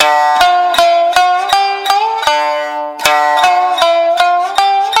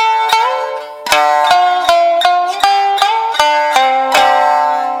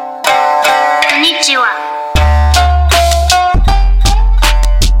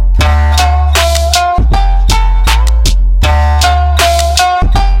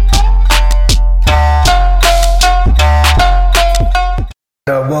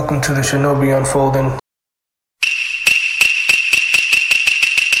Shinobi Unfolding.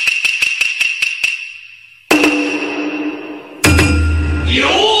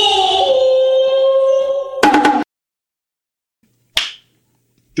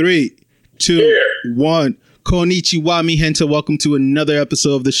 Three, two, one. Konnichiwa, mi gente. Welcome to another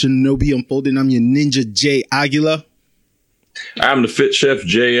episode of the Shinobi Unfolding. I'm your ninja, Jay Aguila. I'm the Fit Chef,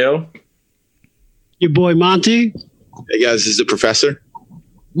 JL. Your boy, Monty. Hey, guys, this is the Professor.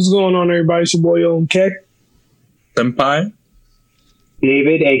 What's going on, everybody? It's your boy, Keck. Senpai.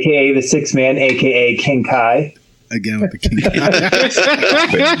 David, a.k.a. the Six Man, a.k.a. King Kai. Again with the King.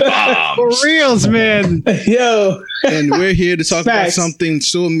 For reals, man. Yo. And we're here to talk about something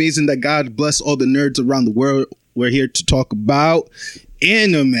so amazing that God bless all the nerds around the world. We're here to talk about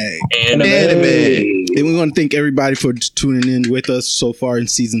anime. And we want to thank everybody for tuning in with us so far in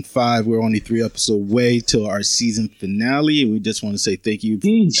season 5. We're only 3 episodes away till our season finale. And we just want to say thank you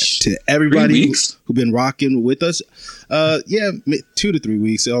to everybody who's been rocking with us. 2 to 3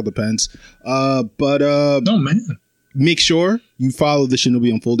 weeks. It all depends. Make sure you follow the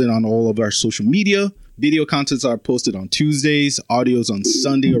Shinobi Unfolding on all of our social media. Video contents are posted on Tuesdays, audios on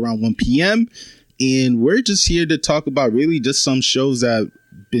Sunday around 1 p.m. And we're just here to talk about really just some shows that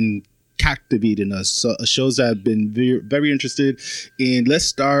have been captivating us. So, shows that have been very, very interested. And let's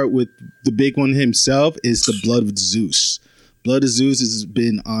start with the big one himself is The Blood of Zeus. Blood of Zeus has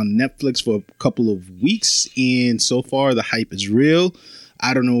been on Netflix for a couple of weeks. And so far, the hype is real.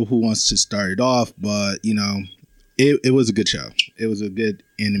 I don't know who wants to start it off, but, you know, it was a good show. It was a good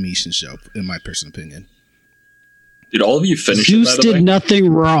animation show, in my personal opinion. Did all of you finish Zeus it, did nothing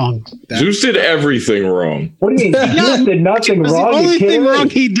wrong. Zeus did everything wrong. What do you mean? Zeus did nothing wrong? The only thing wrong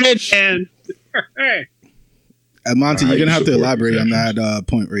he did, man. Monty, you're going to have to elaborate on that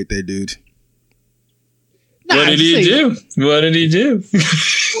point right there, dude. What did he do? What did he do?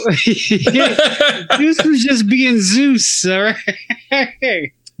 Zeus was just being Zeus, all right?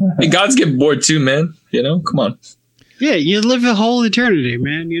 Hey, gods get bored too, man. You know, come on. Yeah, you live a whole eternity,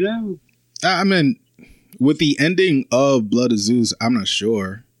 man, you know? I mean, with the ending of Blood of Zeus, I'm not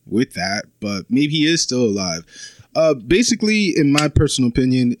sure with that, but maybe he is still alive. Basically, in my personal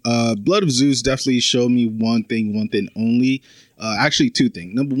opinion, Blood of Zeus definitely showed me one thing only. Actually, 2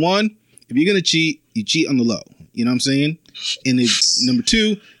 things. Number 1, if you're going to cheat, you cheat on the low. You know what I'm saying? And number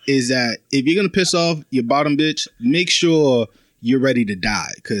 2 is that if you're going to piss off your bottom bitch, make sure you're ready to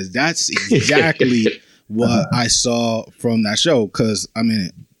die. Because that's exactly what I saw from that show. Because, I mean,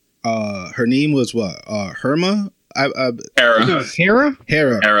 her name was what? Hera?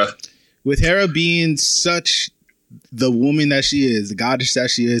 Hera. With Hera being such the woman that she is, the goddess that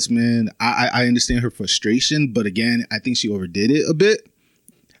she is, man, I understand her frustration. But again, I think she overdid it a bit.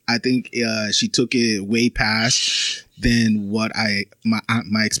 I think she took it way past than what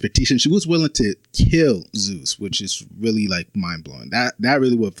my expectation. She was willing to kill Zeus, which is really like mind blowing. That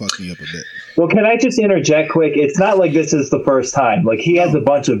really would fuck me up a bit. Well, can I just interject quick? It's not like this is the first time. Like he has a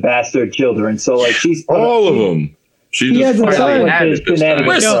bunch of bastard children, so like she's all of them. She just Where's Hercules Apollo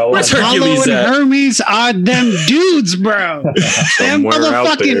and at? Hermes are them dudes, bro. Them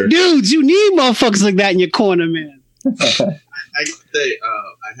motherfucking dudes. You need motherfuckers like that in your corner, man. I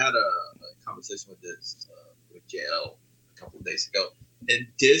had a conversation with JL a couple of days ago, and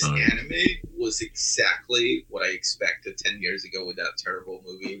this anime was exactly what I expected 10 years ago with that terrible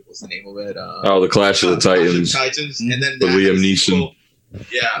movie. What's the name of it? The Clash of the Titans. And then the Liam Neeson.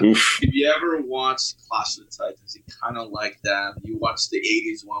 Yeah. Oof. If you ever watched Clash of the Titans, you kind of like that. You watch the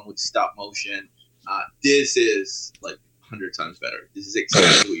 80s one with stop motion. This is like 100 times better. This is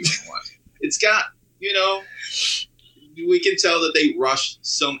exactly what you want to watch. It's got, you know, we can tell that they rushed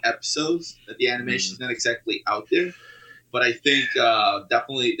some episodes, that the animation is not exactly out there. But I think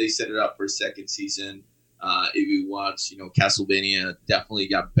definitely they set it up for a second season. If you watch, you know, Castlevania definitely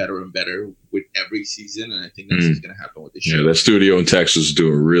got better and better with every season, and I think that's what's going to happen with the show. Yeah, that studio in Texas is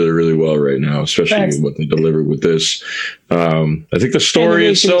doing really, really well right now, especially what they delivered with this. I think the story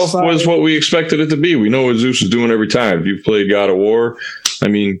itself was what we expected it to be. We know what Zeus is doing every time. If you've played God of War, I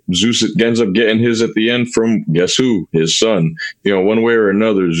mean, Zeus ends up getting his at the end from, guess who? His son. You know, one way or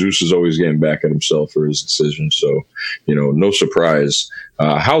another, Zeus is always getting back at himself for his decisions. So, you know, no surprise.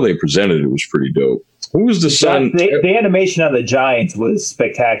 How they presented it was pretty dope. Who was the son? The animation on the giants was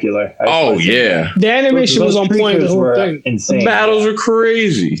spectacular. Yeah. The animation was on point. The whole thing. Insane. The battles are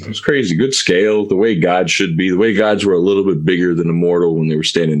crazy. It was crazy. Good scale. The way gods should be. The way gods were a little bit bigger than immortal when they were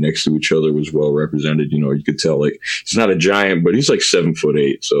standing next to each other was well represented. You know, you could tell, like, he's not a giant, but he's like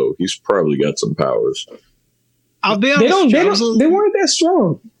 7'8", so he's probably got some powers. I'll be honest. They weren't that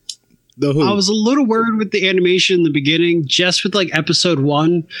strong. The who? I was a little worried with the animation in the beginning, just with like episode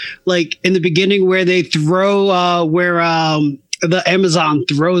 1, like in the beginning where they throw, the Amazon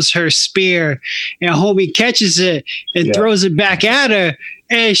throws her spear and homie catches it and throws it back at her.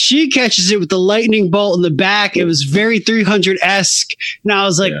 And she catches it with the lightning bolt in the back. It was very 300-esque. And I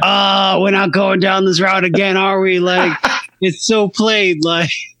was like, we're not going down this route again, are we? Like, it's so played.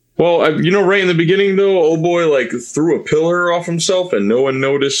 Like, well, right in the beginning, though, old boy, like, threw a pillar off himself and no one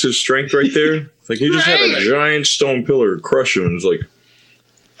noticed his strength right there. Like, he just had a giant stone pillar crush him. It was like...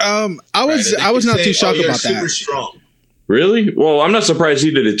 I was not too shocked about that. Super strong. Really? Well, I'm not surprised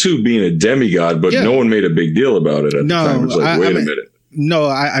he did it, too, being a demigod, but no one made a big deal about it at the time. It was like, wait a minute. No,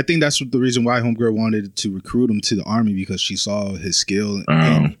 I think that's the reason why Homegirl wanted to recruit him to the army, because she saw his skill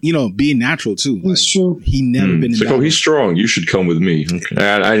and being natural too. That's true. He never been in like, he's strong. You should come with me. Okay.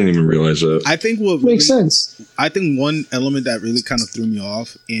 I didn't even realize that. I think what makes sense. I think one element that really kind of threw me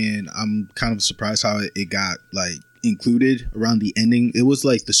off, and I'm kind of surprised how it got like included around the ending. It was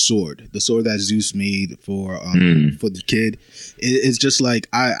like the sword that Zeus made for the kid. It's just like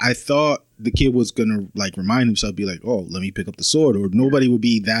I thought the kid was gonna like remind himself, be like, oh, let me pick up the sword, or nobody would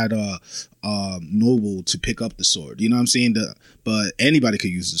be that noble to pick up the sword. You know what I'm saying? But anybody could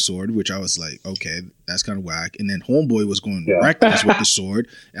use the sword, which I was like, okay, that's kind of whack. And then Homeboy was going reckless with the sword,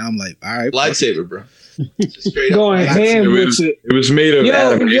 and I'm like, all right, lightsaber, bro. Going ham with it. It was made of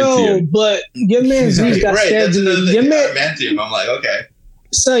adamantium. But your man Zeus got stabbed in the adamantium. I'm like, okay.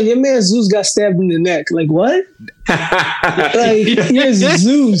 Son, your man Zeus got stabbed in the neck. Like, what? Like, here's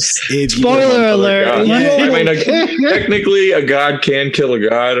Zeus. Spoiler alert. I mean, technically, a god can kill a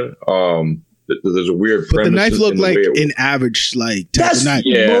god. There's a weird premise. But the knife looked like an average, like, type of knife.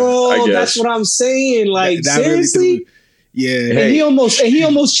 Yeah, bro, that's what I'm saying. Like, that seriously? Really and he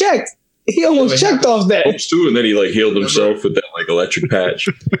almost checked. He almost checked off that. Hopes too, and then he like healed himself with that like electric patch.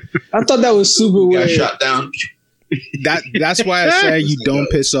 I thought that was super weird. Got shot down. That's why I say you don't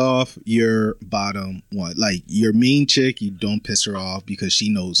piss off your bottom one. Like your main chick, you don't piss her off because she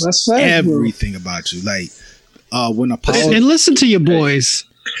knows everything about you. Like when Apollo and listen to your boys.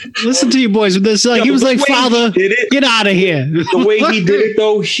 Listen to your boys with this. Like he was like, "Father, get out of here." The way he did it,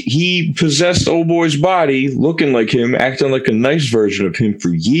 though, he possessed old boy's body, looking like him, acting like a nice version of him for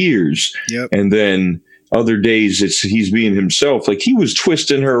years. Yep. And then other days, he's being himself. Like he was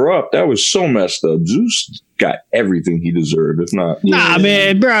twisting her up. That was so messed up. Zeus got everything he deserved, if not. Nah,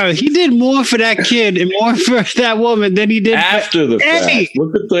 man, bro, he did more for that kid and more for that woman than he did after the fact.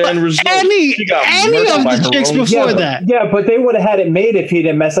 Look at the end result. Any of the chicks before that. Yeah, but they would have had it made if he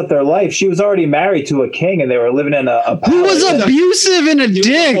didn't mess up their life. She was already married to a king, and they were living in a who was abusive and a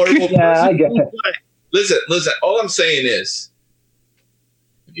dick. Yeah, I get it. Listen. All I'm saying is,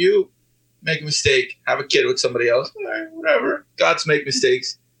 if you make a mistake, have a kid with somebody else, whatever. Gods make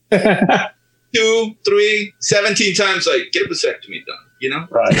mistakes. 2, 3, 17 times, like, get a vasectomy done, you know?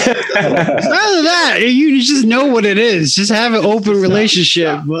 Right. Other than that, you just know what it is. Just have an open relationship.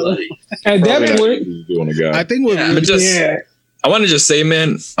 At that point, I think I want to just say,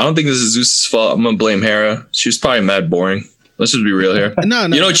 man, I don't think this is Zeus's fault. I'm going to blame Hera. She was probably mad boring. Let's just be real here. No.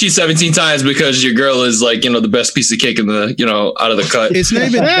 You don't cheat 17 times because your girl is like, the best piece of cake in the, out of the cut. It's not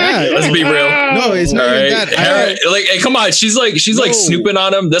even that. Let's be real. No, it's not even that. Hera, like, hey, come on. She's like snooping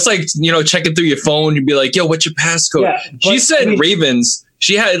on him. That's like, checking through your phone. You'd be like, yo, what's your passcode? Yeah, she said Ravens.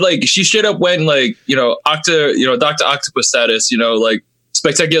 She had she straight up went like, Dr. Octopus status, like,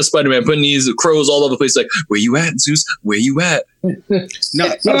 Spectacular Spider-Man putting these crows all over the place, like, where you at, Zeus? Where you at? No,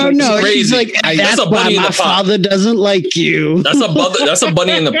 crazy. She's like, that's why my father doesn't like you. That's a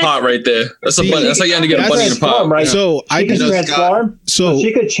bunny in the pot right there. That's how you had to get a bunny in the pot. Right? So she can transform. So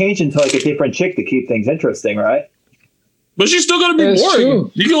she could change into like a different chick to keep things interesting, right? But she's still gonna be boring.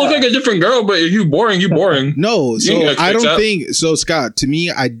 True. You can look like a different girl, but if you're boring, you're boring. No, so I don't think so, Scott. To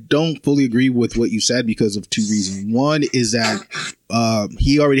me, I don't fully agree with what you said because of two reasons. One is that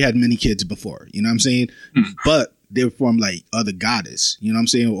he already had many kids before. You know what I'm saying? But they're from like other goddess. You know what I'm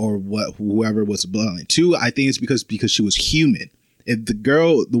saying? Or whoever was the bloodline. Two, I think it's because she was human. If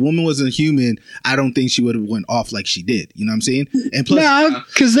the woman wasn't human, I don't think she would have went off like she did. You know what I'm saying? And plus,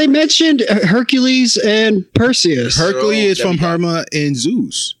 because they mentioned Hercules and Perseus. Hercules is from Herma and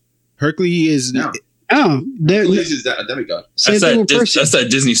Zeus. Hercules is Hercules is a demigod. That's that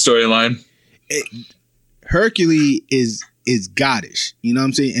Disney storyline. Hercules is goddish. You know what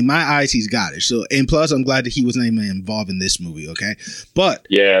I'm saying? In my eyes, he's goddish. So, and plus, I'm glad that he wasn't even involved in this movie. Okay, but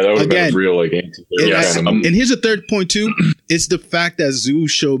yeah, that would have been real like anti-hero. And here's a third point too: it's the fact that Zeus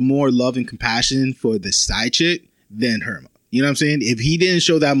showed more love and compassion for the side chick than Herma. You know what I'm saying? If he didn't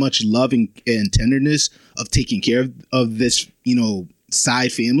show that much love and tenderness of taking care of this,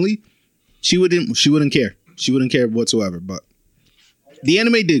 side family, she wouldn't care. She wouldn't care whatsoever. But the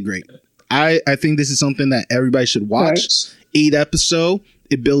anime did great. I think this is something that everybody should watch. Right. 8 episode.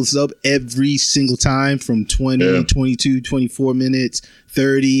 It builds up every single time from 20, 22, 24 minutes,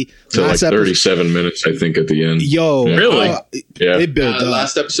 30. To like 37 minutes, I think, at the end. Yo. Really? It built up. The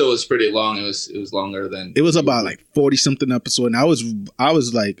last episode was pretty long. It was longer than... It was about like 40-something episode. And I was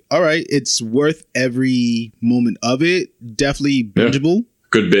like, all right, it's worth every moment of it. Definitely bingeable. Yeah.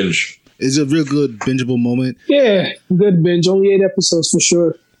 Good binge. It's a real good bingeable moment. Yeah, good binge. Only 8 episods for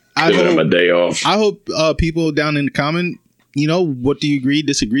sure. I hope a day off. I hope people down in the comment, what do you agree,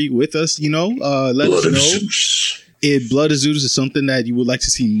 disagree with us? Let us know Zeus. If Blood of Zeus is something that you would like to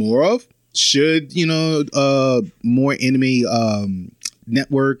see more of. Should more anime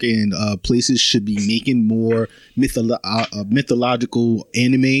network and places should be making more mythological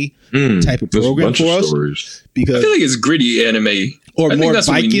anime type of program for us. Stories. Because I feel like it's gritty anime. Or I more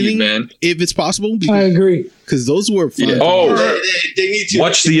Viking, man, if it's possible. I agree. Because those were fun. Yeah. They need to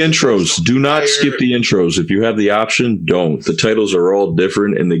watch the intros. Do not skip the intros. If you have the option, don't. The titles are all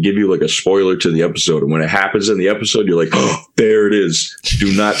different, and they give you like a spoiler to the episode. And when it happens in the episode, you're like, oh, there it is.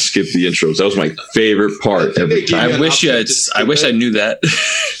 Do not skip the intros. That was my favorite part every time. I wish I knew that.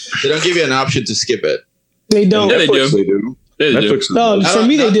 They don't give you an option to skip it. They don't. Yeah, they do. Netflix do. No, for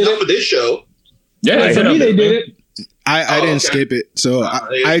me, they did it. For this show. Yeah, for me, they did it. I didn't skip it, so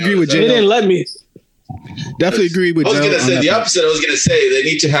I agree with Jay. They didn't let me. Definitely agree with. I was gonna say the opposite. I was gonna say they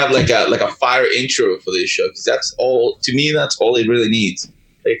need to have like a fire intro for this show because that's all. To me, that's all it really needs.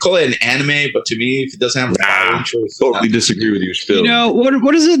 They call it an anime, but to me, if it doesn't have a fire intro, totally disagree with you, Phil.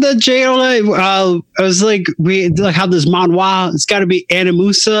 What is it that Jay? I was like, we like how this manhwa. It's got to be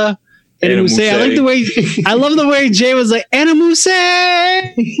Animusa. Animuse. I love the way Jay was like Animuse.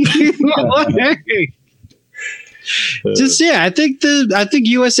 I think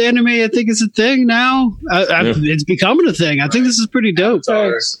US anime is a thing now. It's becoming a thing. I think this is pretty dope.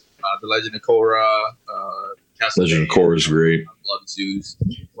 The Legend of Korra, Legend of Korra is great. Blood of Zeus.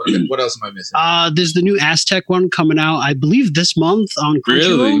 What else am I missing? There's the new Aztec one coming out, I believe, this month on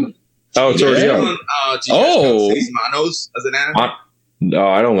Crunchyroll. Really? Oh, it's already out. Do you guys Seis Manos as an anime? No,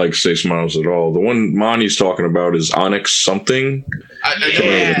 I don't like Seis Manos at all. The one Mani's talking about is Onyx something. I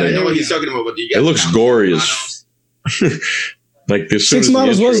know what he's talking about, but do you guys it looks gory as like this. 6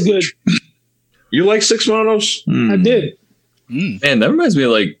 Manos was good. You like 6 Manos? I did. Man, that reminds me of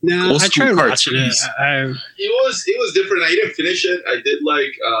like old I school tried watching it. It was different. I didn't finish it. I did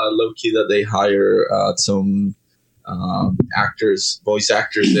like low key that they hire some voice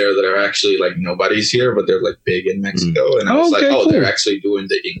actors there that are actually like nobody's here, but they're like big in Mexico. And I was cool. They're actually doing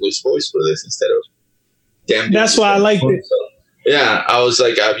the English voice for this instead of damn. That's why I liked it. So, yeah, I was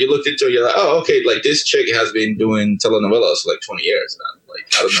like, if you looked into it, you're like, oh, okay, like this chick has been doing telenovelas for like 20 years. And I'm like,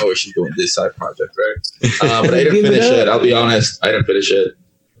 I don't know if she's doing this side project, right? But I didn't finish it. I'll be honest, I didn't finish it.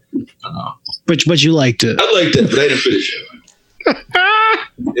 But you liked it. I liked it, but I didn't finish it.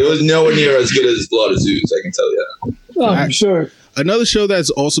 It was nowhere near as good as Blood of Zeus, I can tell you that. Oh, I'm sure. Another show that's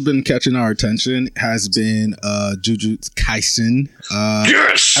also been catching our attention has been Jujutsu Kaisen.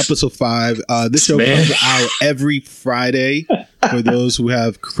 Yes! Episode 5. This show comes out every Friday for those who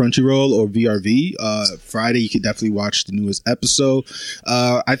have Crunchyroll or VRV. Friday, you can definitely watch the newest episode.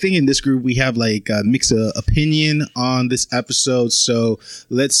 I think in this group, we have like a mix of opinion on this episode. So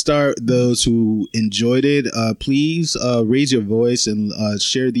let's start those who enjoyed it. Please raise your voice and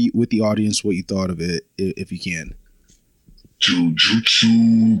share with the audience what you thought of it, if you can.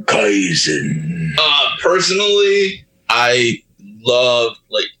 Jujutsu Kaisen. Personally, I loved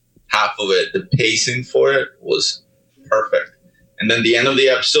like half of it. The pacing for it was perfect. And then the end of the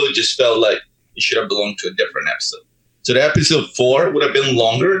episode just felt like it should have belonged to a different episode. So the episode 4 would have been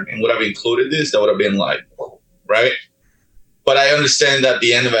longer and would have included this. That would have been like, right? But I understand that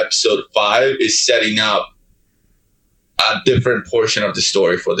the end of episode 5 is setting up a different portion of the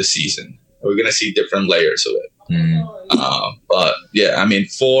story for the season. We're going to see different layers of it. But yeah, I mean,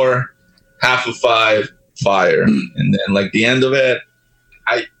 4, half of 5, fire. And then like the end of it,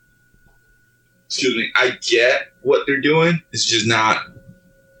 I get what they're doing. It's just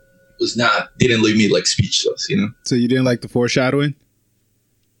didn't leave me like speechless, you know? So you didn't like the foreshadowing?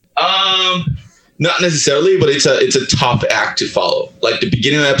 Not necessarily, but it's a tough act to follow. Like the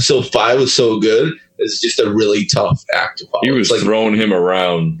beginning of episode 5 was so good. It's just a really tough act to follow. He was like throwing him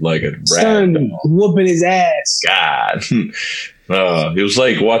around like a son whooping his ass. God. It was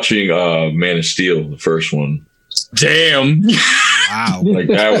like watching Man of Steel, the first one. Damn. Wow. Like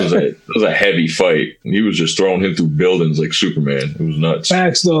that was a heavy fight. He was just throwing him through buildings like Superman. It was nuts.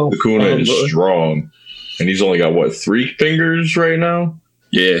 Facts though. Sukuna is strong. And he's only got 3 fingers right now?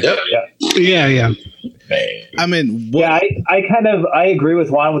 Yeah. Yep. Yeah. I mean, I agree with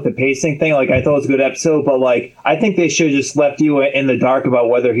Juan with the pacing thing. Like, I thought it was a good episode, but like, I think they should have just left you in the dark about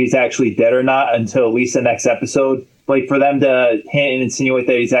whether he's actually dead or not until at least the next episode. Like, for them to hint and insinuate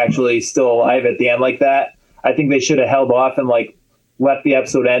that he's actually still alive at the end like that, I think they should have held off and like left the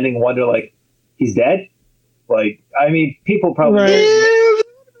episode ending wonder like, he's dead. Like, I mean, people probably.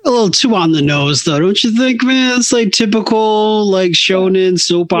 A little too on the nose, though, don't you think, man? It's like typical, like shonen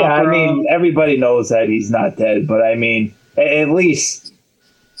soap opera. Yeah, I mean, everybody knows that he's not dead, but I mean, at least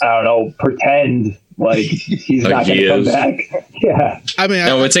I don't know, pretend like he's not going to come back. Yeah, I mean,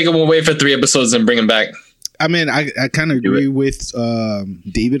 we'll take him away for 3 episodes and bring him back. I mean, I kind of agree with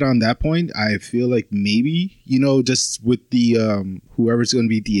David on that point. I feel like maybe, just with the whoever's going to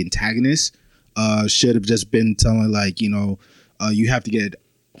be the antagonist, should have just been telling like, you have to get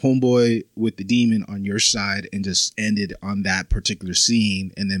homeboy with the demon on your side and just ended on that particular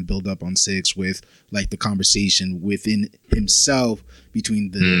scene and then build up on 6 with like the conversation within himself between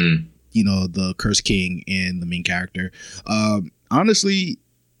the the Cursed King and the main character. Honestly,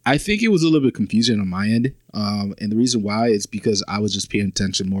 I think it was a little bit confusing on my end, and the reason why is because I was just paying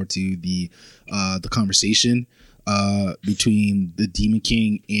attention more to the conversation between the Demon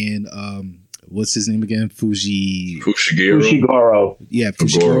King and what's his name again? Fushiguro. Yeah,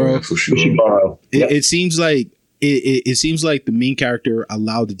 Fushiguro. Yep. It seems like it seems like the main character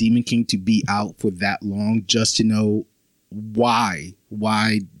allowed the Demon King to be out for that long just to know why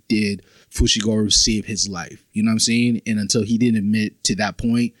did Fushiguro save his life? You know what I'm saying? And until he didn't admit to that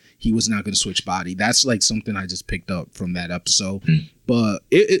point, he was not going to switch body. That's like something I just picked up from that episode. But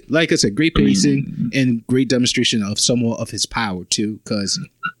it like I said, great pacing and great demonstration of somewhat of his power too, because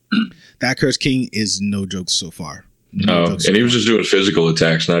that Cursed King is no joke so far. And he was just doing physical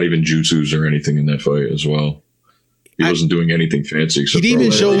attacks, not even jutsus or anything in that fight as well. He wasn't doing anything fancy. He didn't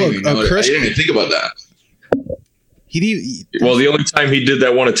even show a Cursed King. I didn't even think about that. Well, the only time he did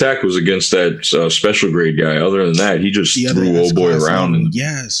that one attack was against that special grade guy. Other than that, he just threw old boy around. And,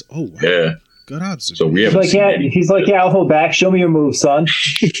 yes. Oh, wow. Yeah. Good observation. So we he's like, I'll hold back. Show me your move, son.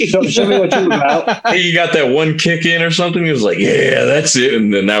 show me what you're about. He got that one kick in or something. He was like, yeah, that's it.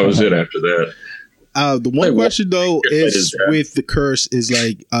 And then that was it after that. The one question though is with the curse is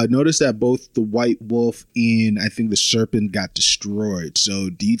like notice that both the White Wolf and I think the Serpent got destroyed. So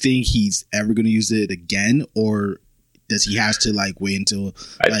do you think he's ever going to use it again, or does he has to like wait until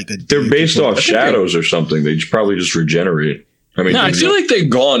like they're based off shadows or something? They probably just regenerate. I mean, I feel like they're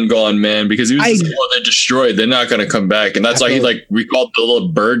gone, man, because he was just the one that destroyed. They're not going to come back, and that's why he like recalled the little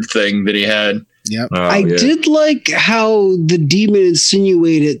bird thing that he had. Yep. I did like how the demon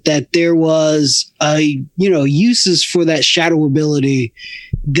insinuated that there was uses for that shadow ability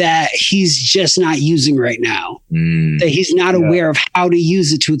that he's just not using right now. That he's not aware of how to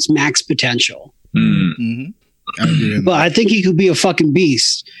use it to its max potential. But I think he could be a fucking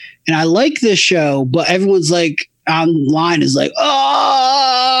beast. And I like this show, but everyone's like online is like,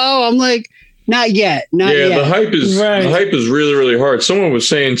 oh, I'm like, not yet. The hype is really, really hard. Someone was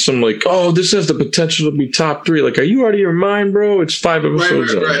saying something like, "Oh, this has the potential to be top 3." Like, are you out of your mind, bro? It's 5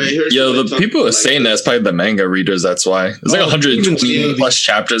 episodes. Right. Yo, the people are saying that's probably the manga readers. That's why it's like 120 plus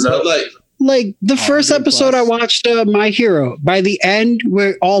chapters out. Like the first episode I watched, My Hero. By the end,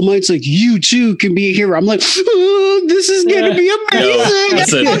 where All Might's like, "You too can be a hero." I'm like, "Oh, this is gonna be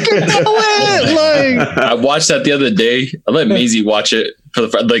amazing!" I watched that the other day. I let Maisie watch it for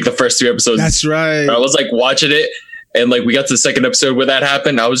the first 3 episodes. That's right. I was like watching it, and like we got to the second episode where that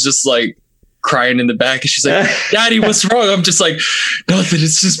happened. I was just like crying in the back, and she's like, "Daddy, what's wrong?" I'm just like, "Nothing.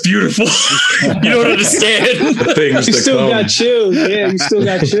 It's just beautiful." You don't understand. You still got chills. Yeah, you still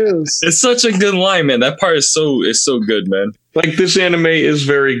got chills. It's such a good line, man. That part is so good, man. Like, this anime is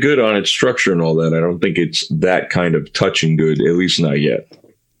very good on its structure and all that. I don't think it's that kind of touching good, at least not yet.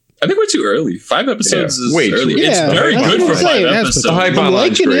 I think we're too early. 5 episodes is way early. Too early. It's very good for 5 episodes. The hype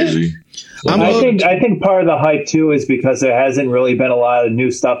online's crazy. I think part of the hype too is because there hasn't really been a lot of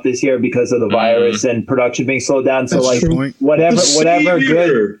new stuff this year because of the virus and production being slowed down. So That's like whatever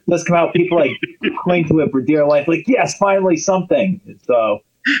good does come out, people like cling to it for dear life. Like, yes, finally something. So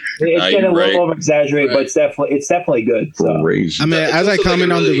it's getting a little over exaggerated, but it's definitely good. So. Crazy. I mean, as I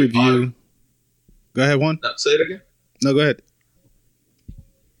comment on the review, go ahead, Juan. No, say it again. No, go ahead.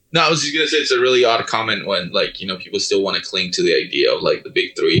 No, I was just gonna say it's a really odd comment when people still want to cling to the idea of like the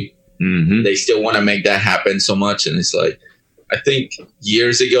big 3. Mm-hmm. They still want to make that happen so much, and it's like, I think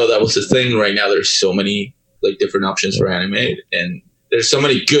years ago that was the thing. Right now, there's so many like different options for anime, and there's so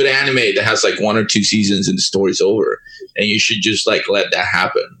many good anime that has like 1 or 2 seasons and the story's over, and you should just like let that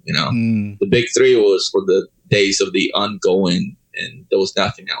happen. The big 3 was for the days of the ongoing and there was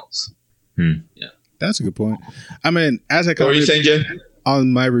nothing else. Yeah, that's a good point. I mean, as I what were you saying, Jay?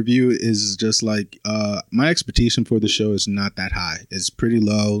 On my review is just like my expectation for the show is not that high. It's pretty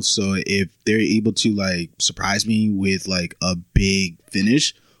low. So if they're able to like surprise me with like a big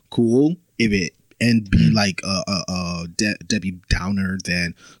finish, cool. If it and be like a Debbie Downer,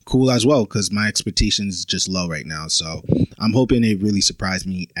 then cool as well, because my expectations is just low right now. So I'm hoping it really surprised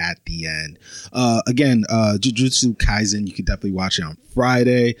me at the end. Again, Jujutsu Kaisen, you can definitely watch it on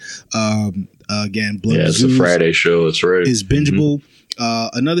Friday. Again, Blood it's Zeus a Friday show. That's right. Is bingeable.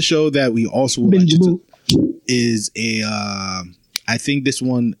 Another show that we also would like to is I think this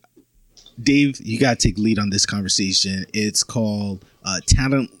one, Dave, you gotta take lead on this conversation. It's called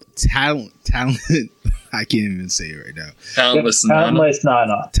Talent. I can't even say it right now. Talentless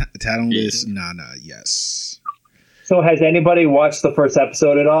Nana. Talentless Nana. Yes. So has anybody watched the first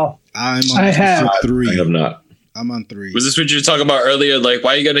episode at all? I have 3. I have not. I'm on 3. Was this what you were talking about earlier? Like,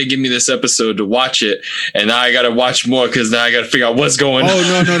 why you gotta give me this episode to watch it, and now I gotta watch more because now I gotta figure out what's going on.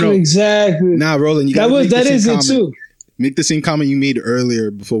 Oh no! Exactly. Nah, Roland, you that is it too. Make the same comment you made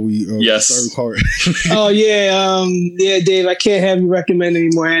earlier before we start recording. Oh yeah, yeah, Dave. I can't have you recommend any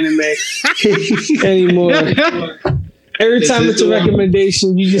more anime anymore. Every time it's a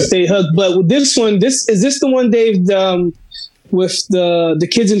recommendation, you just stay hooked. But with this one, is this the one, Dave, with the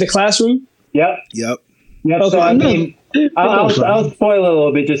kids in the classroom? Yep. Okay, so I mean, I'll spoil it a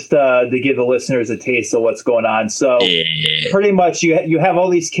little bit just to give the listeners a taste of what's going on. So pretty much you have all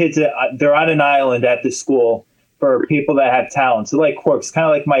these kids they're on an island at the school for people that have talent. So like quirks, kind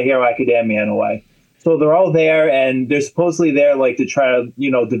of like My Hero Academia in a way. So they're all there and they're supposedly there like to try to,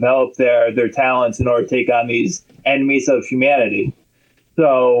 develop their talents in order to take on these enemies of humanity.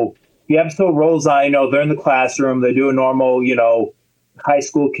 So the episode rolls on, they're in the classroom, they do a normal, high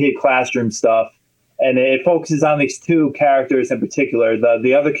school kid classroom stuff. And it focuses on these 2 characters in particular.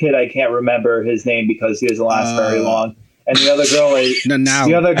 The other kid, I can't remember his name because he doesn't last very long. And the other girl is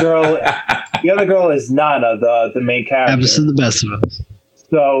the other girl is Nana, the main character. Happens to the best of us.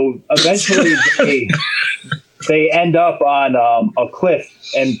 So eventually they end up on a cliff,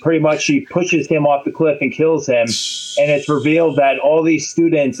 and pretty much she pushes him off the cliff and kills him. And it's revealed that all these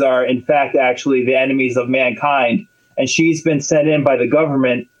students are in fact actually the enemies of mankind, and she's been sent in by the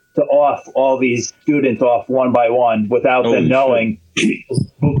government to off all these students off one by one without them knowing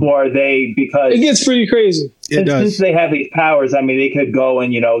before because it gets pretty crazy. Since they have these powers, I mean, they could go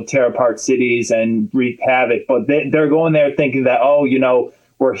and, tear apart cities and wreak havoc, but they're going there thinking that,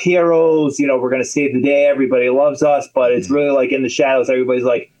 we're heroes, we're going to save the day. Everybody loves us, but it's really like in the shadows. Everybody's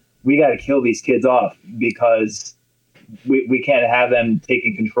like, we got to kill these kids off because we can't have them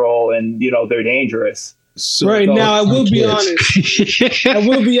taking control and, they're dangerous. Now, I will be honest.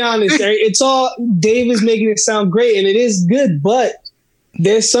 It's all Dave is making it sound great, and it is good. But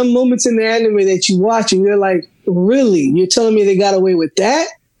there's some moments in the anime that you watch, and you're like, "Really? You're telling me they got away with that?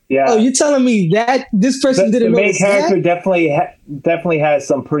 Yeah. Oh, you're telling me that this person didn't know that? The main character definitely has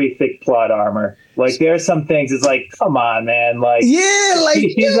some pretty thick plot armor. Like there's some things. It's like, come on, man. Like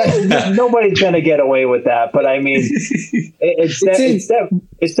he's like, nobody's gonna get away with that. But I mean, it's definitely.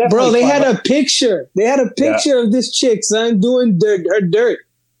 Bro, they had a picture. They had a picture of this chick, son, doing her dirt,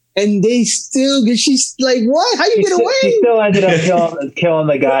 and they still. She's like, what? How you get away? She still ended up killing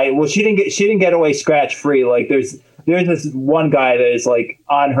the guy. Well, she didn't get away scratch free. Like there's this one guy that is like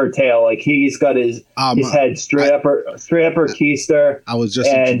on her tail. Like he's got his head straight up her keister. I was just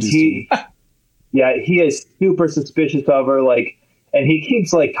he is super suspicious of her. Like, and he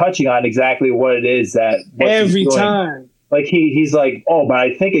keeps like touching on exactly what it is that every time. Like he's like, oh, but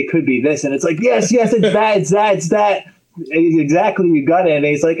I think it could be this, and it's like, yes, it's that. Exactly, you got it. And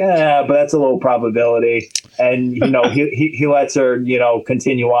he's like, but that's a low probability. And he lets her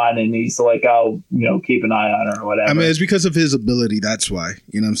continue on, and he's like, I'll keep an eye on her or whatever. I mean, it's because of his ability. That's why.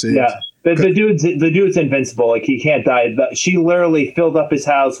 You know what I'm saying? Yeah. The dude's invincible. Like he can't die. She literally filled up his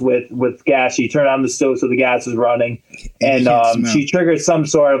house with gas. She turned on the stove so the gas was running, and she triggered some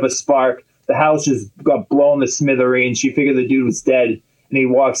sort of a spark. The house just got blown to smithereens. She figured the dude was dead, and he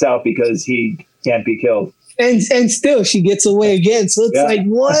walks out because he can't be killed. And still she gets away again. So it's like,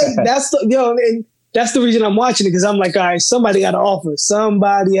 what? That's and that's the reason I'm watching it, because I'm like, all right, somebody got to offer.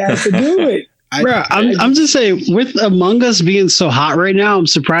 Somebody has to do it. I'm just saying, with Among Us being so hot right now, I'm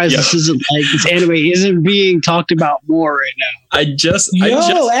surprised this anime isn't being talked about more right now. I just played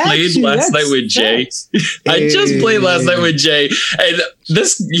last night with Jay. I just played last night with Jay, and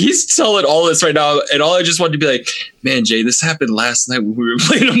he's telling all this right now, and all I just wanted to be like, man, Jay, this happened last night when we were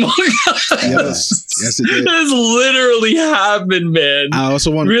playing Among Us. Yes, it did. This literally happened, man. I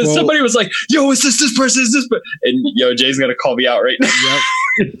also want to somebody was like, yo, is this person? Is this person? And yo, Jay's gonna call me out right now.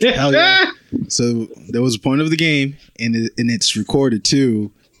 Yep. Hell yeah. So there was a point of the game, and it's recorded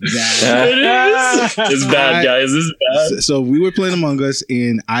too. It is. It's bad, guys. This is bad. So we were playing Among Us,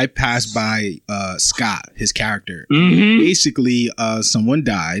 and I passed by Scott, his character. Mm-hmm. Basically, someone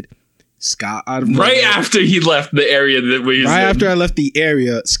died. Scott out of nowhere, right after he left the area that we right after I left the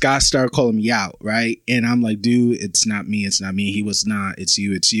area, Scott started calling me out, right? And I'm like, dude, it's not me. He was not. It's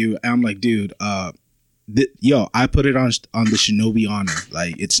you. And I'm like, dude, yo, I put it on the Shinobi honor.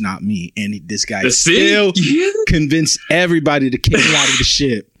 Like, it's not me. And this guy still convinced everybody to kick me out of the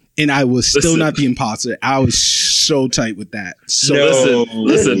ship. And I was still not the imposter. I was so tight with that. So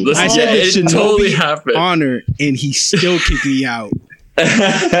listen. I said it totally happened. Honor, and he still kicked me out.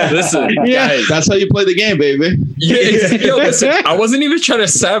 Listen, guys, that's how you play the game, baby. Yo, listen, I wasn't even trying to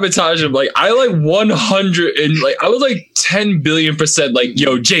sabotage him. Like, I like 100 and like I was like 10 billion% like,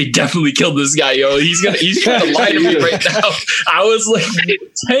 yo, Jay definitely killed this guy. Yo, he's trying to lie to me right now. I was like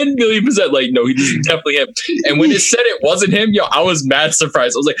 10 billion% like, no, he's definitely him. And when it said it wasn't him, yo, I was mad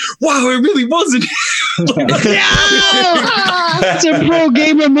surprised. I was like, wow, it really wasn't him. That's a pro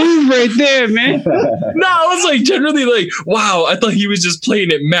gamer move right there, man. No, I was like generally like, wow, I thought he was just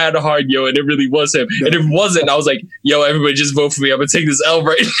playing it mad hard, yo, and it really was him. And if it wasn't, I was like, yo, everybody just vote for me. I'm gonna take this L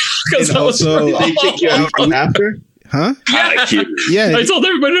right now. Because also, they kick you out after? Huh? Yeah. I told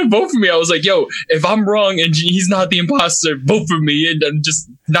everybody to vote for me. I was like, yo, if I'm wrong and he's not the imposter, vote for me and just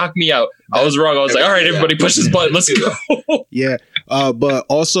knock me out. I was wrong. I was like, all right, everybody push this button. Let's go. Yeah. But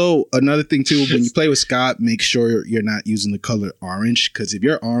also another thing too, when you play with Scott, make sure you're not using the color orange, because if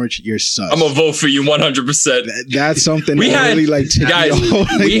you're orange, you're sus. I'm gonna vote for you 100%. That's something really like guys.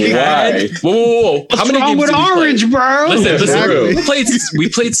 We had whoa. How many games with orange, bro? Listen. We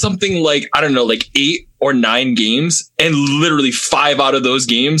played something like, I don't know, like 8 or 9 games, and literally 5 out of those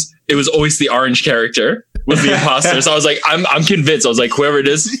games, it was always the orange character was the imposter. So I was like, I'm convinced. I was like, whoever it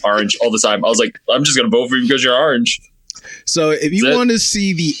is, orange all the time. I was like, I'm just gonna vote for you because you're orange. So if you want to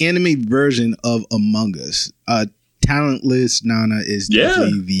see the anime version of Among Us, Talentless Nana is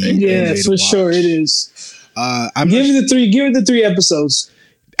definitely the for sure it is. Give it the 3 episodes.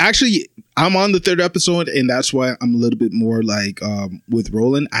 Actually, I'm on the 3rd episode, and that's why I'm a little bit more like with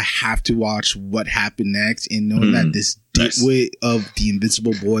Roland. I have to watch what happened next, and knowing that this dickwit of the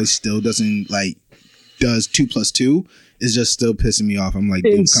Invincible Boy still doesn't does 2 + 2 is just still pissing me off. I'm like,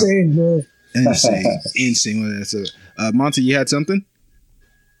 insane, man. Insane. Monty, you had something?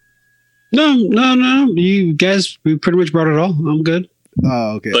 No. You guys, we pretty much brought it all. I'm good.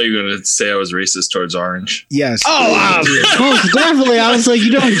 Oh, okay. I thought you were going to say I was racist towards orange. Yes. Most definitely. I was like,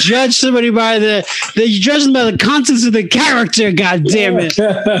 you don't judge somebody by you judge them by the contents of the character. God damn it!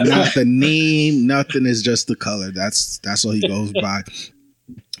 Not the name. Nothing. Is just the color. That's all he goes by.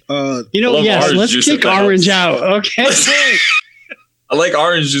 Let's kick orange out. Okay. I like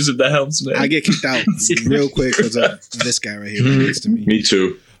orange juice if that helps, man. I get kicked out real quick because of this guy right here next to me. Me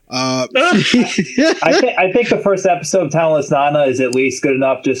too. I think the first episode of Talentless Nana is at least good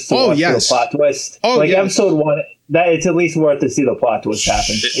enough just to watch the plot twist. Episode 1, that it's at least worth to see the plot twist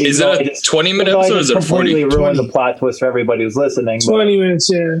happen. Is it a 20-minute episode or is it 40? Completely ruined the plot twist for everybody who's listening. 20 minutes,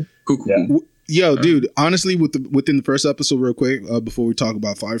 yeah. Cool. Yeah. Yo, dude, honestly, within the first episode, real quick, before we talk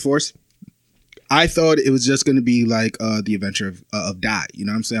about Fire Force, I thought it was just going to be like the adventure of Dai. You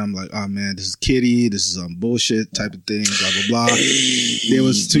know what I'm saying? I'm like, oh man, this is Kitty. This is bullshit type of thing, blah, blah, blah. There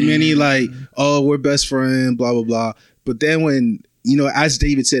was too many like, oh, we're best friends, blah, blah, blah. But then when, as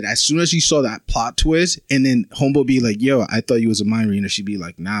David said, as soon as you saw that plot twist and then Homebo be like, yo, I thought you was a mind reader. She'd be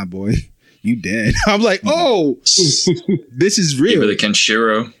like, nah, boy, you dead. I'm like, oh, this is real. The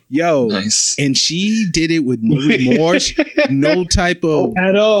Kenshiro. Yo, nice. And she did it with no remorse, no type of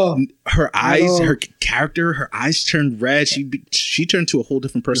at all. Her eyes, her character, her eyes turned red. She turned to a whole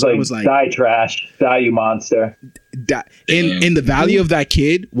different person. Like, I was like, die trash, die you monster. And the value of that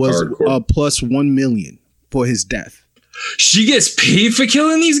kid was plus 1 million for his death. She gets paid for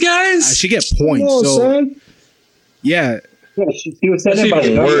killing these guys. She get points. Son. Yeah. Yeah, she was sent in by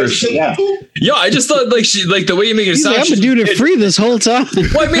the worse. Yeah. Yo, I just thought the way you make it sound. I've been doing it free this whole time.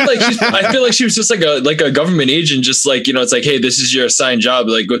 Well, I mean, I feel like she was just like a government agent, just like, it's like, hey, this is your assigned job,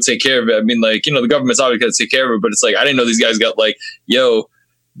 like go take care of it. I mean, like, the government's obviously gonna take care of it, but it's like I didn't know these guys got like, yo,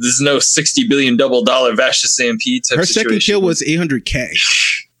 there's no $60 billion double-dollar Vashta Stampede type. Her second kill was $800K.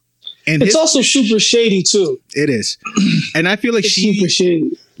 And it's also super shady too. It is, and I feel like it's super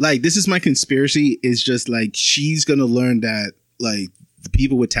shady. Like, this is my conspiracy. Is just like she's gonna learn that like the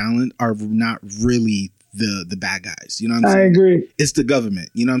people with talent are not really the bad guys. You know what I'm saying? I agree. It's the government.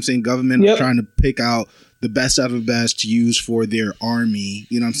 You know what I'm saying? Government are trying to pick out the best out of the best to use for their army.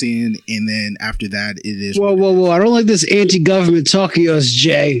 You know what I'm saying? And then after that, it is. Whoa. I don't like this anti-government talking to us,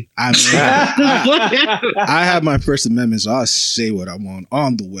 Jay. I have my First Amendment, so I'll say what I want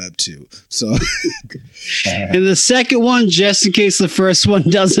on the web too. So, and the second one, just in case the first one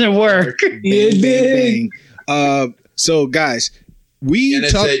doesn't work. Bang. So guys,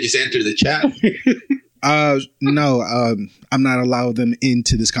 just enter the chat. No, I'm not allowing them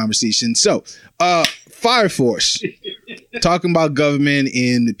into this conversation. So, Fire Force, talking about government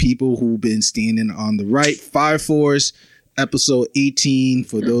and the people who've been standing on the right. Fire Force, episode 18.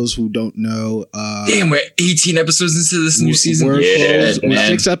 For those who don't know, damn, we're 18 episodes into this new season. We're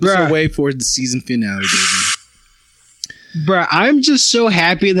 6 episodes away for the season finale, baby. Bruh, I'm just so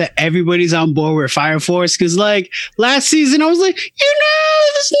happy that everybody's on board with Fire Force because, like, last season I was like,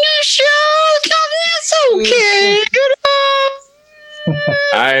 this new show, it's okay,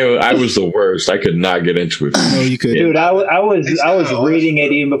 I was the worst. I could not get into it. No, you could, dude. I was reading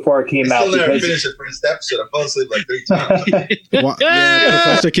it even before it came out. I still never finished the first episode. I fell asleep like 3 times.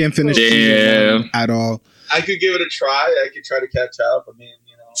 Professor can't finish at all. I could give it a try. I could try to catch up. I mean,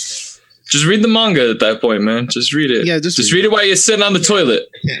 just read the manga at that point, man. Just read it. Yeah, just read it while you're sitting on the toilet.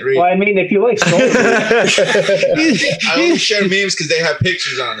 I can't read. Well, I mean, if you like soldiers, I only share memes because they have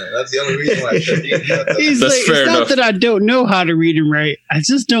pictures on it. That's the only reason why I share memes. He's That's like, fair it's enough. not that I don't know how to read and write. I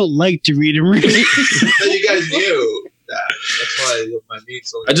just don't like to read and write. So you guys knew that. That's why my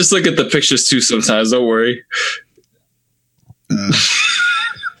memes. I just look at the pictures too sometimes. Don't worry.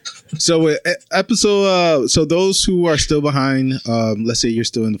 So episode, so those who are still behind, let's say you're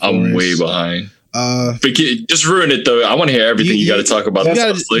still in the forest. I'm way behind. But just ruin it though. I want to hear everything you got to talk about.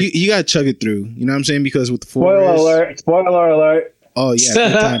 You gotta chug it through. You know what I'm saying? Because with the spoiler forest, alert. Oh yeah,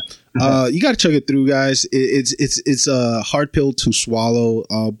 good time. You gotta chug it through, guys. It's a hard pill to swallow,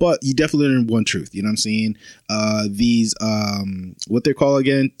 but you definitely learn one truth. You know what I'm saying? These what they're called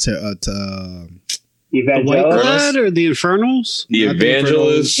again? The White Clad or the Infernals? The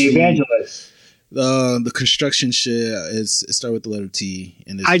Evangelists. The Evangelists. The construction shit is start with the letter T.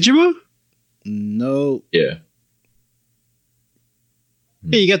 And Hydra? No. Yeah.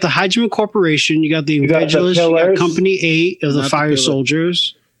 Yeah, you got the Hydra Corporation. You got the Evangelists. You got Company 8 of the Fire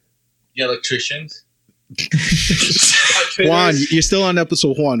Soldiers. The electricians. Juan, you're still on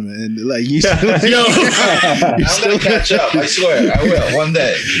episode 1, man. Like I'm gonna catch up. I swear, I will one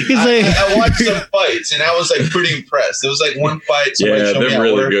day. I watched some fights and I was like pretty impressed. There was like one fight. Yeah, they're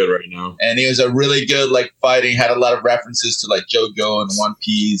really good right now. And he was a really good like fighting. Had a lot of references to like JoJo and One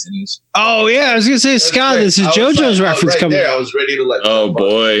Piece, and he was. Oh yeah, I was gonna say, Scott, this is JoJo's reference coming. I was ready to like. Oh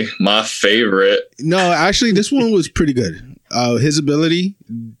boy, my favorite. No, actually, this one was pretty good. His ability,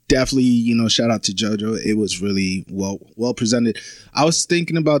 definitely, shout out to JoJo. It was really well presented. I was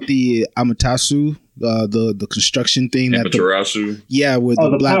thinking about the Amaterasu, the construction thing. Amaterasu. With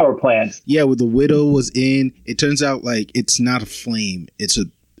the power plant. Yeah, where the widow was in. It turns out like it's not a flame. It's a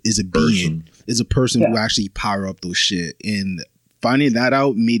being. It's a person who actually power up those shit. And finding that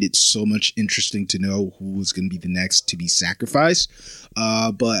out made it so much interesting to know who was going to be the next to be sacrificed.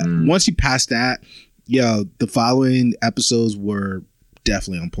 But once you pass that. Yo, the following episodes were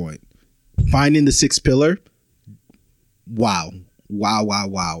definitely on point. Finding the 6th pillar. Wow.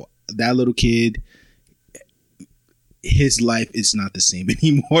 That little kid, his life is not the same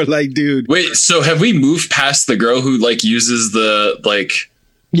anymore. Like, dude. Wait, so have we moved past the girl who like uses the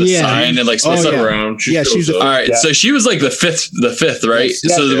sign and like splits up around? She's all right. Yeah. So she was like the fifth, right?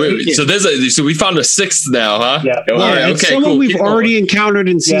 Yes. So we found a 6th now, huh? Yeah. All right. Okay. Someone we've already encountered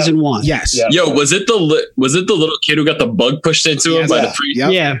in season 1. Yes. Yep. Yo, was it the little kid who got the bug pushed into him by the priest?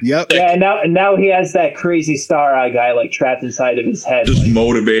 Yep. Yeah. And now he has that crazy star eye guy like trapped inside of his head, just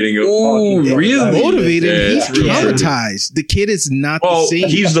motivating him. Oh, really? Motivated. He's traumatized. The kid is not the same.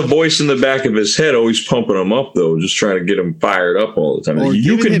 He's the voice in the back of his head, always pumping him up though, just trying to get him fired up all the time.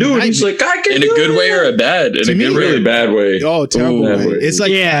 You can do it. He's like, I can in a good way or a bad? In a good really bad way. Oh, terrible way. It's like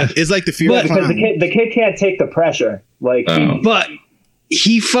it's like the fear of because the kid can't take the pressure. Like, but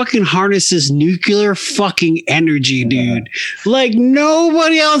he fucking harnesses nuclear fucking energy, dude. Like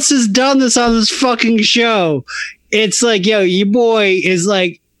nobody else has done this on this fucking show. It's like, yo, your boy is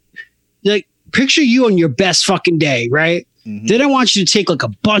like picture you on your best fucking day, right? Mm-hmm. Then I want you to take like a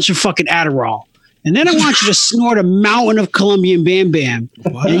bunch of fucking Adderall. And then I want you to snort a mountain of Colombian Bam Bam.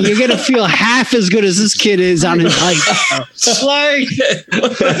 What? And you're going to feel half as good as this kid is on his hike. Like,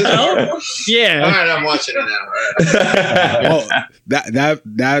 yeah. All right, I'm watching it now. All right.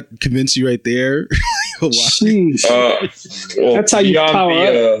 That convinced you right there. Well, that's how you power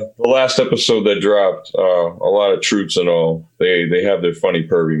up. The last episode that dropped, a lot of troops and all, they have their funny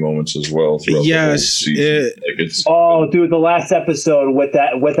pervy moments as well. Yes. Dude, the last episode with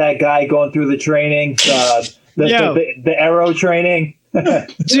that guy going through the training, the arrow training.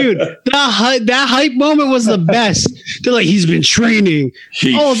 Dude, that hype moment was the best. They're like, he's been training.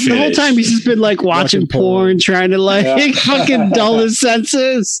 The whole time he's just been like watching porn, trying to like fucking dull his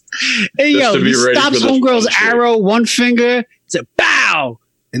senses. And he stops homegirl's arrow, one finger, said bow.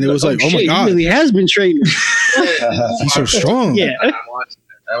 And it was like, oh my God. He really has been training. He's so strong. Yeah.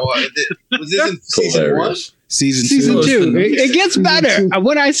 Was this in season 1? Season 2. It gets better.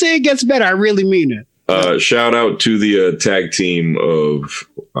 When I say it gets better, I really mean it. Shout out to the tag team of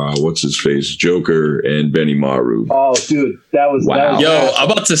what's his face, Joker and Benny Maru. Oh, dude, that was wow. Yo,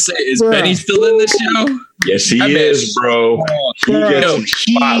 I'm about to say, is Benny still in this show? Yes, he is, bro. He gets some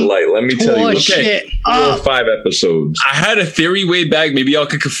spotlight. Let me tell you. Okay, 4 or 5 episodes. I had a theory way back. Maybe y'all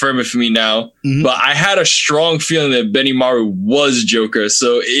could confirm it for me now. Mm-hmm. But I had a strong feeling that Benny Maru was Joker.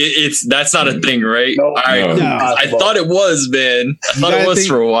 So that's not a thing, right? No, all right. No. I thought it was, man. I thought it was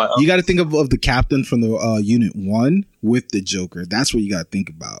for a while. You got to think of the captain from the Unit 1 with the Joker. That's what you got to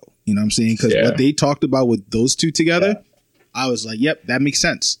think about. You know what I'm saying? Because what they talked about with those two together, I was like, yep, that makes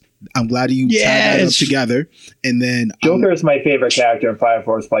sense. I'm glad you tied that up together. And then Joker is my favorite character in Fire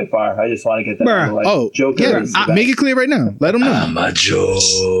Force by far. I just want to get that out of the way. Oh, Joker is make it clear right now. Let them know. I'm a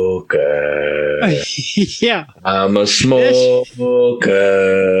Joker. Yeah. I'm a smoker.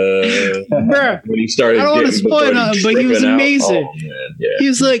 When he started, I don't want to spoil it, but he was amazing. He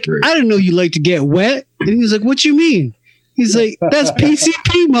was like, I didn't know you like to get wet. And he was like, what you mean? He's like, that's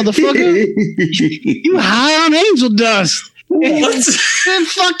PCP, motherfucker. You high on angel dust. What? And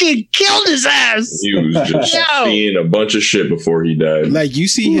fucking killed his ass. He was just being a bunch of shit before he died. Like, you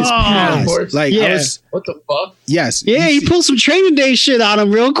see his past. Like, what the fuck? Yes. Yeah, he pulled some training day shit on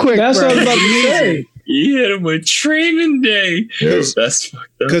him real quick. That's what I was about to say. He hit him with training day. That's fucked up.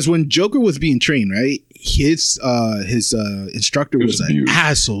 Because when Joker was being trained, right, his instructor was an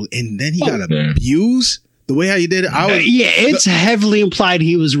asshole, and then he got abused. The way how you did it, it's heavily implied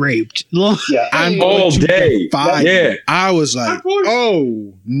he was raped. I'm all day. I was like,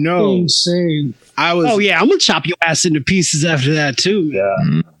 oh no, insane. I'm gonna chop your ass into pieces after that too.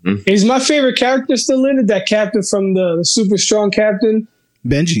 Yeah, is my favorite character still in it? That captain from the super strong captain,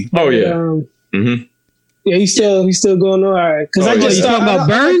 Benji. Oh yeah, yeah, he's still going on. All right, because I just talking about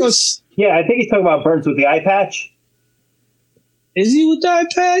Burns. Yeah, I think he's talking about Burns with the eye patch. Is he with the eye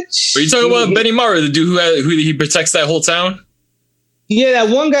patch? Are you talking about Benny Maru, the dude who he protects that whole town? Yeah, that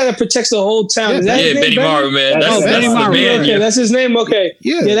one guy that protects the whole town. Is that his name, Benny Maru, man. That's Benny Maru. Okay, that's his name. Okay,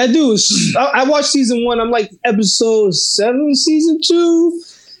 yeah, that dude. I watched season 1. I'm like episode 7, season 2.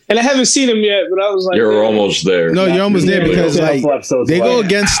 And I haven't seen him yet, but I was like, you're almost there. No, you're almost there because like they go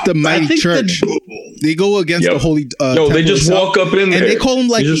against the mighty church. They go against the holy. No, they just walk up in there, and they call him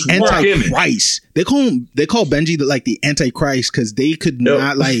like the Antichrist. They call Benji like the Antichrist because they could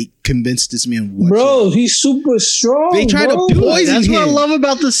not like convince this man. Bro, he's super strong. They try to poison That's him. what I love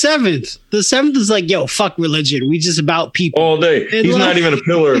about the 7th. The 7th is like, yo, fuck religion. We just about people all day. And he's not even a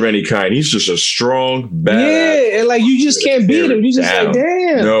pillar of any kind. He's just a strong, badass. Yeah, and like you just can't beat him. You just like,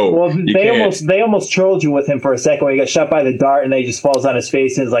 damn. No. Well, they almost trolled you with him for a second when he got shot by the dart, and then he just falls on his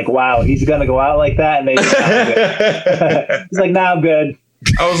face and is like, wow, he's gonna go out like that, and they he's like, nah, I'm good.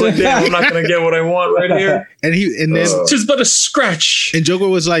 I was like, damn, I'm not gonna get what I want right here. And then just but a scratch. And Joker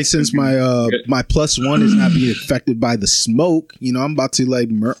was like, since my +1 is not being affected by the smoke, I'm about to like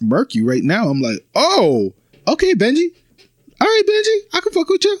murk you right now. I'm like, oh, okay, Benji. All right, Benji, I can fuck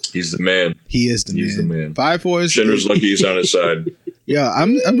with you. He's the man. He is the man. He's the man. Fire Force. Shinra's lucky he's on his side. Yeah,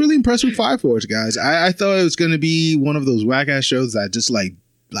 I'm really impressed with Fire Force, guys. I thought it was gonna be one of those whack ass shows that just like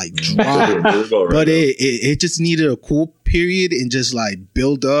dropped, but it just needed a cool period and just like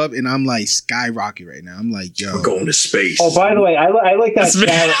build up, and I'm like skyrocket right now. I'm like, yo, we're going to space. Oh, by the way, I like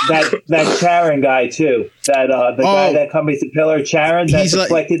that Charon guy too. That the guy that comes to Pillar, Charon, that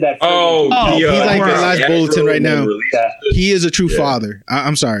deflected that. He's like the last bulletin right now. He is a true father.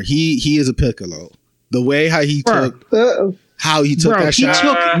 I'm sorry, he is a Piccolo. The way how he took. That shot. He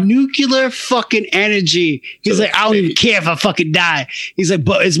took nuclear fucking energy. He's like, I don't even care if I fucking die. He's like,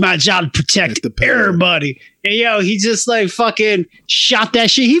 but it's my job to protect everybody. And he just like fucking shot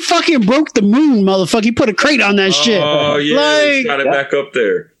that shit. He fucking broke the moon, motherfucker. He put a crate on that shit. Oh yeah, he's got it back up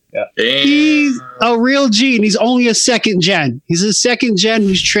there. Yeah. He's a real G, and he's only a 2nd gen. He's a 2nd gen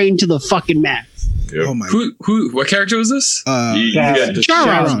who's trained to the fucking max. Yep. Oh my! Who? What character was this?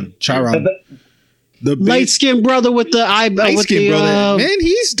 Charon. The light skinned brother with the eye. Light skinned brother. Man,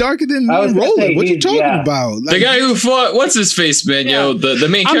 he's darker than Roland. What you talking about? Like, the guy who fought, what's his face, man? Yo, the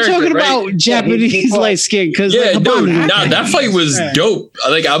main character. I'm talking right? about Japanese light skin. Because that fight was dope.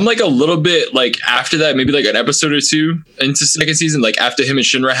 Like, I'm like a little bit like after that, maybe like an episode or two into second season, like after him and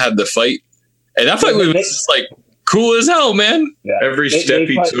Shinra had the fight, and that fight was just like cool as hell, man. Yeah. Every step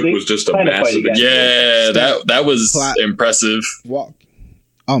he took was just a massive. Yeah, that was impressive. Walk.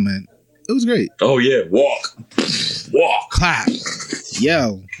 Oh man. It was great. Oh yeah, walk, clap,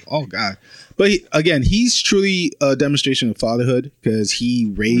 yell. Oh god! But again, he's truly a demonstration of fatherhood because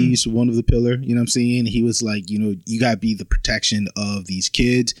he raised one of the pillar. You know what I'm saying? He was like, you gotta be the protection of these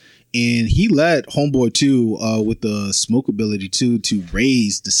kids, and he let Homeboy too, with the smoke ability too, to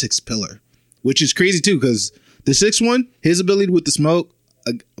raise the sixth pillar, which is crazy too because the sixth one, his ability with the smoke,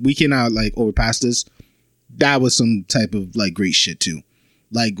 we cannot like overpass this. That was some type of like great shit too.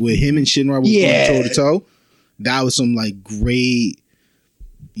 Like with him and Shinra was going toe to toe, that was some like great,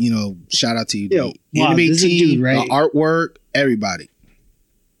 shout out to you. The anime team, right? The artwork, everybody.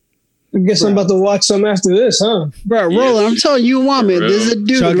 I guess I'm about to watch some after this, huh? Bro, Roland, I'm telling you what, man. There's a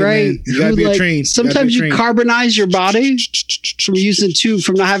dude, right? You gotta be a train. Sometimes you carbonize your body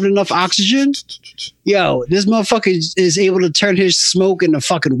from not having enough oxygen. Yo, this motherfucker is able to turn his smoke into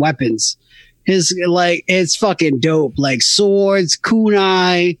fucking weapons. It's fucking dope. Like swords,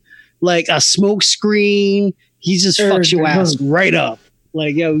 kunai, like a smoke screen. He just fucks your ass right up.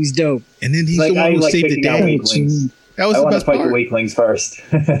 Like, yo, he's dope. And then he's the one who saved the day. That was the best part. I want to fight the weaklings first.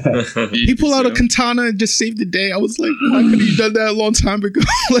 He pulled out a katana and just saved the day. I was like, why could he done that a long time ago?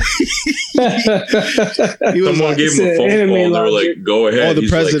 Someone gave him a phone call. They were like, go ahead. Oh, the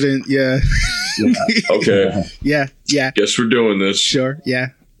president. Like, okay. Yeah. Guess we're doing this. Sure. Yeah.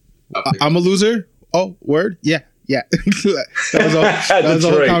 I'm a loser. Oh, word. Yeah. That was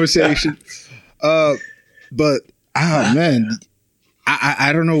all right. Conversation. But man,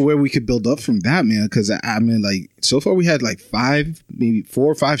 I don't know where we could build up from that, man. Because I mean, like so far we had like 4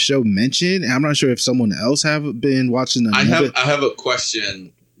 or 5 shows mentioned. And I'm not sure if someone else have been watching. I have a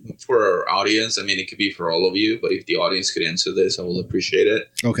question for our audience. I mean, it could be for all of you, but if the audience could answer this, I will appreciate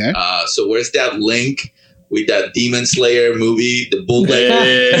it. Okay. So where's that link with that Demon Slayer movie, the bootleg?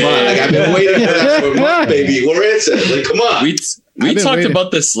 Come on, like, I've been waiting for that for a month, baby. Where is it? Like, come on. We talked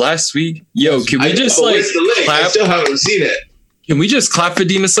about this last week. Yo, can we just like clap? I still haven't seen it. Can we just clap for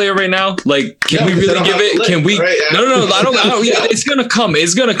Demon Slayer right now? Like, can we really give it? Can we? Right, no. I don't. Yeah, it's gonna come.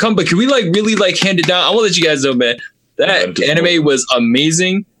 It's gonna come. But can we like really like hand it down? I want to let you guys know, man. That anime was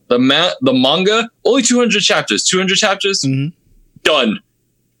amazing. The manga only 200 chapters. 200 chapters. Mm-hmm. Done.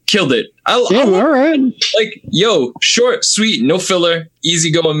 Killed it. All right. Like, yo, short, sweet, no filler,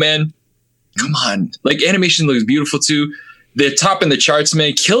 easy going, man. Come on. Like, animation looks beautiful too. They're topping the charts,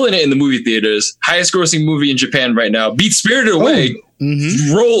 man. Killing it in the movie theaters. Highest grossing movie in Japan right now. Beat Spirited Away.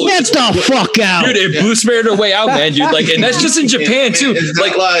 Mm-hmm. Roll. Get the fuck out. Dude, it blew Spirited Away out, man, dude. Like, and that's just in Japan too. It's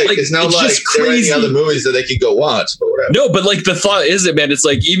not like just crazy. There are any other movies that they could go watch, but whatever. No, but like the thought is that, man, it's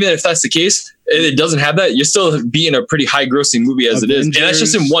like even if that's the case and it doesn't have that, you're still being a pretty high grossing movie as Avengers, it is. And that's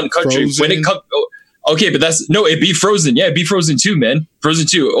just in one country. Frozen. When it comes okay, but it beat Frozen. Yeah, it beat Frozen 2, man. Frozen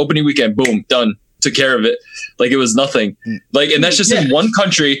 2, opening weekend, boom, done. Took care of it. Like it was nothing. Like, and that's just in one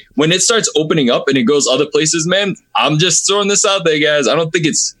country. When it starts opening up and it goes other places, man, I'm just throwing this out there, guys. I'm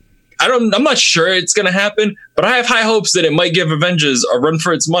not sure it's going to happen, but I have high hopes that it might give Avengers a run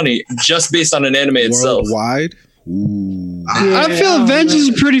for its money just based on an anime itself. Worldwide? Ooh. I feel Avengers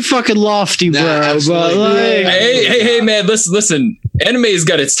is pretty fucking lofty, bro. But like, hey, man, listen. Anime's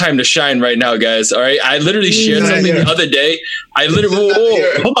got its time to shine right now, guys. All right, I literally shared something the other day.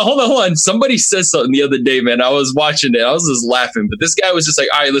 Hold on. Somebody said something the other day, man. I was watching it. I was just laughing, but this guy was just like,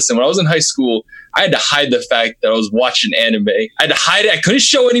 "All right, listen. When I was in high school, I had to hide the fact that I was watching anime. I had to hide it. I couldn't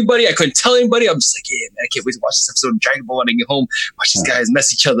show anybody. I couldn't tell anybody. I'm just like, yeah, man, I can't wait to watch this episode of Dragon Ball when I get home. Watch these guys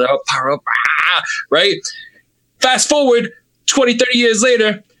mess each other up, power up, right?" Fast forward 20, 30 years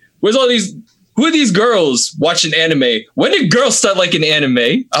later, who are these girls watching anime? When did girls start liking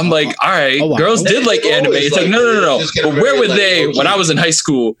anime? I'm like, all right, girls did like anime. It's like, no. But where were they when I was in high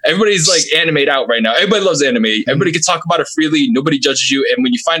school? Everybody's like animated out right now. Everybody loves anime. Everybody can talk about it freely. Nobody judges you. And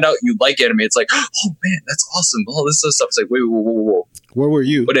when you find out you like anime, it's like, oh man, that's awesome. All this other stuff. It's like, wait, whoa. Where were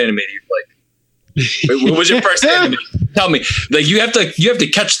you? What anime do you like? Wait, what was your first anime? Tell me. Like you have to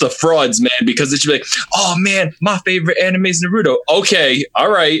catch the frauds, man, because it's like, oh man, my favorite anime is Naruto. Okay,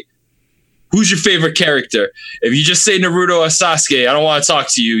 all right. Who's your favorite character? If you just say Naruto or Sasuke, I don't want to talk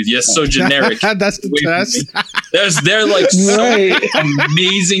to you. You're so generic. That's the test. They're like so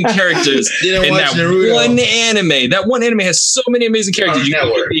amazing characters in that Naruto. One anime. That one anime has so many amazing characters.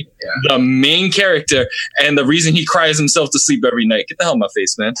 the main character and the reason he cries himself to sleep every night. Get the hell out of my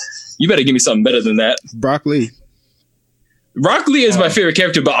face, man. You better give me something better than that. Brock Lee. Rock Lee is my favorite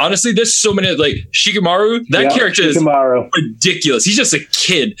character, but honestly, there's so many, like Shikamaru. That character is ridiculous. He's just a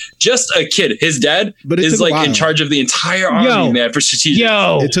kid. His dad is like in charge of the entire army, man, for strategic.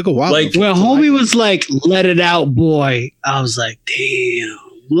 It took a while. Like when homie was like, "Let it out, boy," I was like,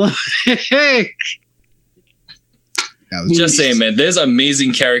 "Damn." Just saying, man. There's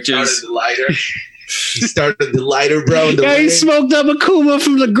amazing characters. He started the lighter, bro. He smoked up Akuma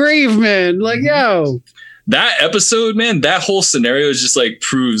from the grave, man. Like, yo. That episode, man, that whole scenario is just like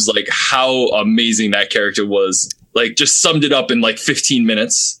proves like how amazing that character was. Like, just summed it up in like 15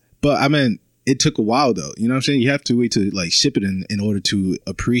 minutes. But I mean, it took a while though. You know what I'm saying? You have to wait to like ship it in order to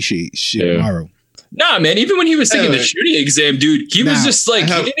appreciate Shikamaru. Nah, man. Even when he was taking the shooting exam, dude, he was just like,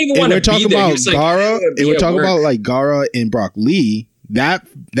 he didn't even want to be there. We're talking about like Gaara and Brock Lee. That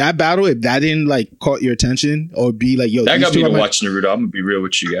battle, if that didn't like caught your attention or be like, yo, that got me to watch Naruto. I'm gonna be real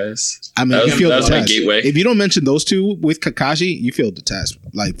with you guys. I mean, you feel that was my gateway. If you don't mention those two with Kakashi, you feel detached.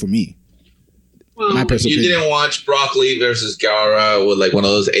 Like for me, my personal opinion. Didn't watch Brock Lee versus Gaara with like one of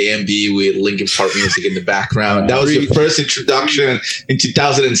those AMV with Linkin Park music in the background. That was your first introduction in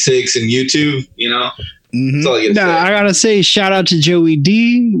 2006 in YouTube. You know. Mm-hmm. I gotta say, shout out to Joey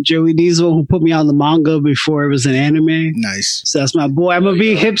D. Joey D is the one who put me on the manga before it was an anime. Nice. So that's my boy. I'm gonna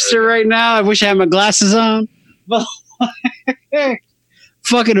be hipster right now. I wish I had my glasses on. But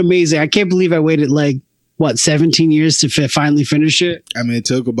fucking amazing. I can't believe I waited like 17 years to finally finish it. I mean, it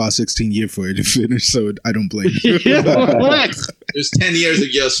took about 16 years for it to finish, so I don't blame you. It was 10 years of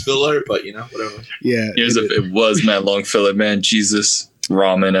just filler, but you know, whatever. Yeah. It was mad long filler, man. Jesus.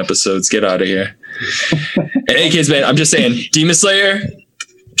 Ramen episodes. Get out of here. In any case, man, I'm just saying, Demon Slayer,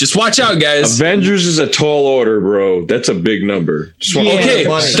 just watch out, guys. Avengers is a tall order, bro. That's a big number. Okay,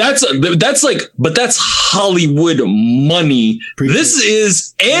 that's like, but that's Hollywood money. This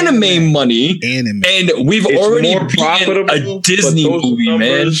is anime money, and we've already beaten a Disney movie,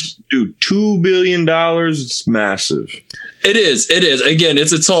 numbers, man. Dude, $2 billion. It's massive. It is. Again,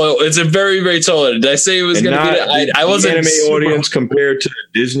 it's a very, very tall order. Did I say it was going to be? I wasn't. Anime audience compared to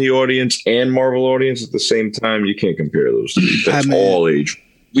the Disney audience and Marvel audience at the same time. You can't compare those two. That's all age.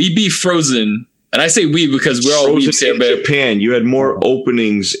 We beat Frozen. And I say we because we're all weebs here, in Japan. You had more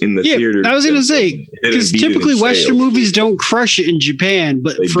openings in the theater. I was going to say, because typically Western movies don't crush it in Japan,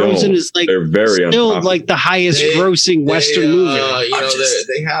 but Frozen is like still unpopular. Like the highest grossing Western movie.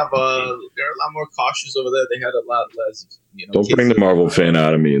 They have they're a lot more cautious over there. They had a lot less. Don't bring the Marvel fan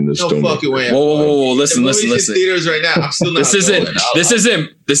out of me in this. No fucking way. Whoa! Listen. Theaters right now. I'm still not.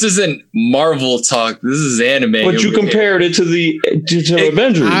 This isn't Marvel talk. This is anime. But you compared it to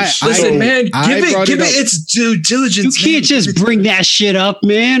Avengers. Listen, man. Give it its due diligence. You can't just bring that shit up,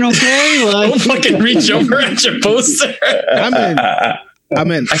 man. Okay, don't fucking reach over at your poster. I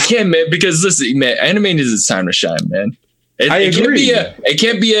mean, I can't, man. Because listen, man, anime needs its time to shine, man. I agree. It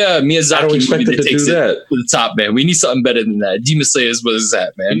can't be a Miyazaki movie that takes it to the top, man. We need something better than that. Demon Slayer is what is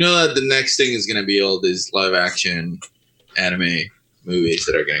that, man. You know that the next thing is going to be all these live action anime movies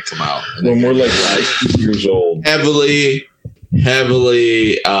that are going to come out. When we're like 2 years old. Heavily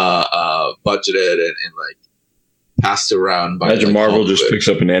budgeted and like passed around by. Imagine Marvel just picks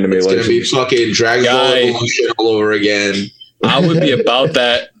up an anime. It's going to be fucking Dragon Ball Evolution all over again. I would be about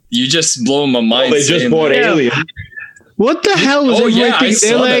that. You just blowing my mind. Well, they just bought Alien. What the hell was it? I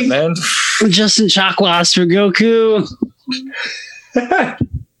saw like, that, man. Justin Chakwas for Goku.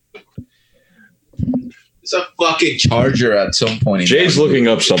 It's a fucking charger at some point. Jay's looking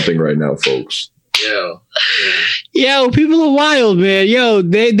up something right now, folks. Yo, people are wild, man. Yo,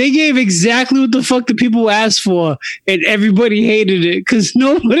 they gave exactly what the fuck the people asked for, and everybody hated it because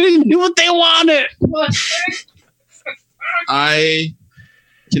nobody knew what they wanted. I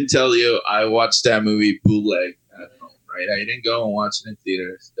can tell you, I watched that movie bootleg. Right, I didn't go and watch it in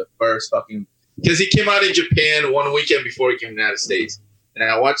theaters. The first fucking because he came out in Japan one weekend before he came to the United States, and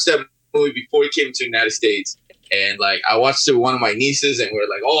I watched that movie before he came to the United States. And like I watched it with one of my nieces, and we're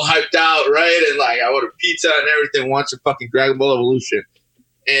like all hyped out, right? And like I ordered pizza and everything, watching fucking Dragon Ball Evolution,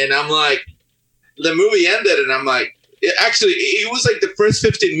 and I'm like, the movie ended, and I'm like, it was like the first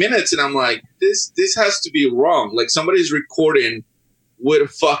 15 minutes, and I'm like, this has to be wrong. Like somebody's recording with a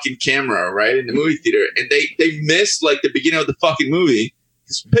fucking camera, right, in the movie theater, and they missed like the beginning of the fucking movie.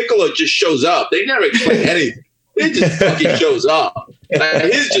 Because Piccolo just shows up. They never explain anything. It just fucking shows up. Like,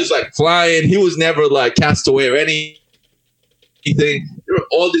 he's just like flying. He was never like cast away or anything. There were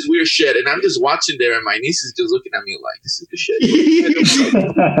all this weird shit, and I'm just watching there, and my niece is just looking at me like, "This is the shit."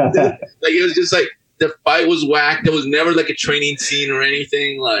 Like it was just like The fight was whack. There was never like a training scene or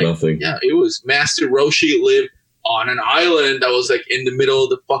anything. Like nothing. Yeah, it was Master Roshi lived on an island that was like in the middle of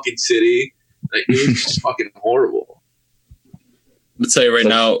the fucking city. Like it was just fucking horrible. I'm gonna tell you right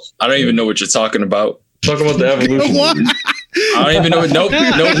now, I don't even know what you're talking about. Talking about the evolution. I don't even know. Nope.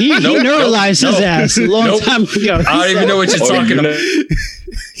 He neuralized his ass a long time ago. I don't even know what you're talking about.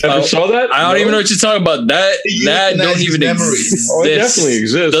 Ever saw that? I don't even know what you're talking about. That don't even exist. Oh, it definitely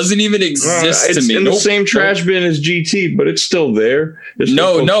exists. Doesn't even exist to it's me. in the same trash bin as GT, but it's still there.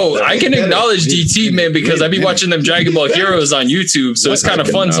 I can acknowledge GT, man, because I be watching them Dragon Ball Heroes on YouTube, so it's kind of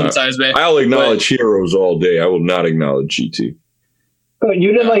fun sometimes, man. I'll acknowledge Heroes all day. I will not acknowledge GT. But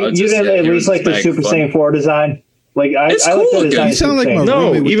you didn't at least like the Super Saiyan 4 design. Like I it's like cool. the design. You sound like my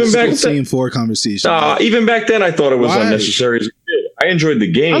roommate with even the back Super Saiyan 4 conversation. Even back then, I thought it was unnecessary as a kid. I enjoyed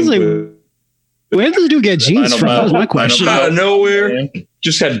the game. I was like, where did the dude get jeans from? That was my question. Out of nowhere,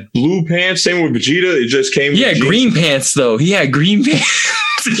 just had blue pants. Same with Vegeta. It just came. He had green pants though. He had green pants.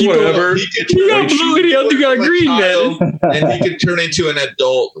 Whatever. He got blue and he got green, man. And he could turn into an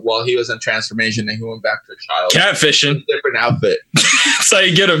adult while he was in transformation, and he went back to a child. Catfishing. Different outfit. That's how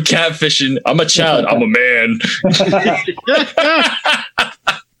you get him. Catfishing. I'm a child. I'm a man.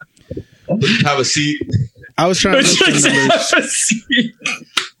 Have a seat. I was trying to look for numbers.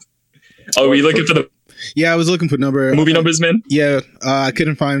 Oh, were you looking for the Yeah, I was looking for movie numbers, man? Yeah, I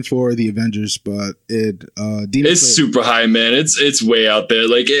couldn't find for the Avengers, but it's super high, man. It's way out there.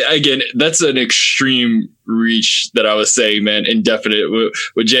 Like again, that's an extreme reach that I was saying, man. Indefinite.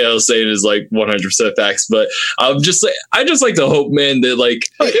 What JL is saying is like 100% facts, but I just like to hope, man, that like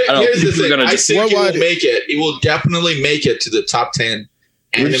here's the thing. I think it will make it. It will definitely make it to the top 10.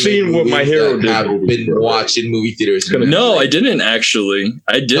 We've seen what My Hero did. Have been watched in movie theaters. No, I didn't actually.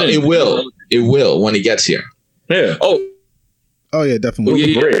 I didn't. No, it will. It will when it gets here. Yeah. Oh yeah,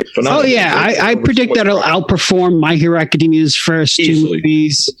 definitely. Great. Oh yeah, I predict that it'll outperform My Hero Academia's first two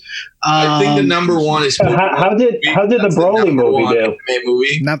movies. I think the number one is. How did the Broly movie do?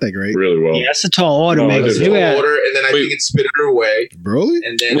 Not that great. Really well. Yeah, that's a tall order, man. It's a tall order, and then I think it Spirited Away. Broly?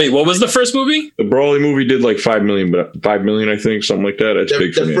 And then wait, what was the first movie? The Broly movie did like 5 million, I think, something like that. That's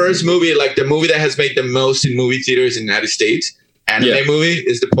big for me. The first movie, like the movie that has made the most in movie theaters in the United States, anime movie,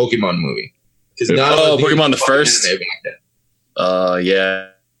 is the Pokemon movie. Pokemon the first. Yeah,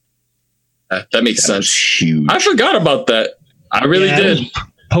 that makes sense. Huge. I forgot about that. I really did.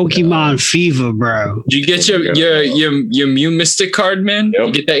 Pokemon Fever, bro. Did you get your Mew Mystic card, man? Yep.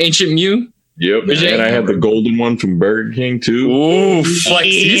 You get that ancient Mew? Yep. And I had the golden one from Burger King too. Ooh, flex.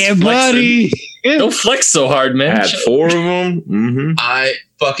 Yeah, buddy. Don't flex so hard, man. I had 4 of them. Mm-hmm. I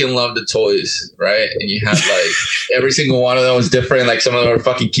fucking love the toys, right? And you have like every single one of them was different. Like some of them were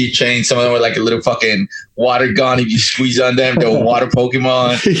fucking keychains, some of them were like a little fucking water gun. If you squeeze on them, they were water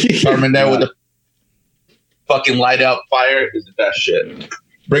Pokemon. Charmander with the fucking light out fire is the best shit.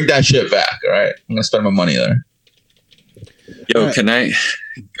 Bring that shit back, all right? I'm gonna spend my money there. Yo, right. Can I?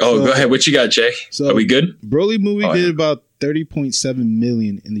 Oh, go ahead. What you got, Jay? Are we good? Broly movie did about 30.7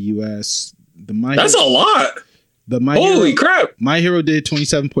 million in the US. That's a lot. Holy crap! My Hero did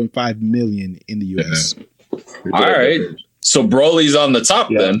 27.5 million in the US. All right, so Broly's on the top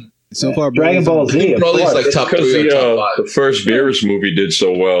then. So far, Dragon Ball Z. Broly's like top 3 or top 5. The first Beerus movie did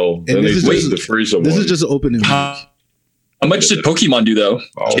so well. And then they played the Frieza one. This is just an opening week. How much did Pokemon do though?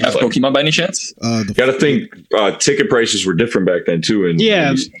 Do you have Pokemon by any chance? Got to think ticket prices were different back then too.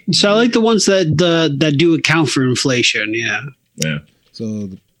 So I like the ones that do account for inflation. Yeah. So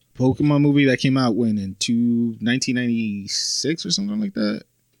the Pokemon movie that came out when in 1996 or something like that.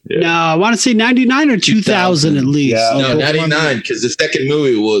 Yeah. No, I want to say 99 or 2000 at least. Yeah. No, 99 because the second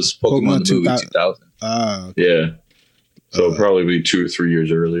movie was Pokemon the movie 2000. Okay. Yeah. So it'll probably be 2 or 3 years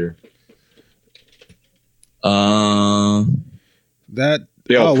earlier. They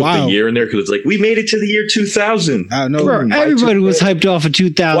all put the year in there because it's like we made it to the year 2000. Bro, everybody was hyped off of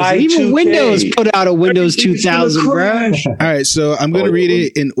 2000. Even Windows put out a Windows 2000, bro. All right, so I'm going to read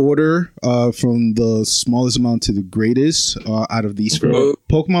it in order from the smallest amount to the greatest out of these 4.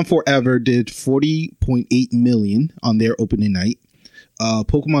 Pokemon Forever did 40.8 million on their opening night.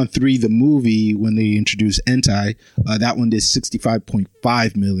 Pokemon 3, the movie, when they introduced Entei, that one did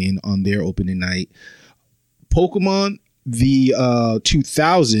 65.5 million on their opening night. Pokemon the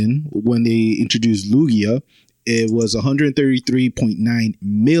 2000, when they introduced Lugia, it was 133.9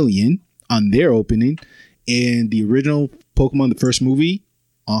 million on their opening, and the original Pokemon the first movie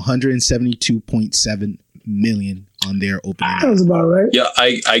 172.7 million on their opening. That was about right. Yeah,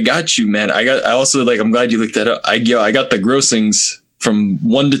 I got you, man. I also I'm glad you looked that up. I got the grossings from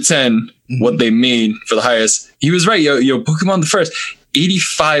 1 to 10, what they made for the highest. He was right, yo, Pokemon the first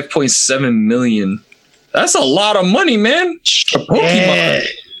 85.7 million That's a lot of money, man. Pokemon. Yeah.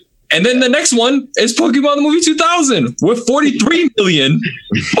 And then the next one is Pokemon the movie 2000 with 43 million.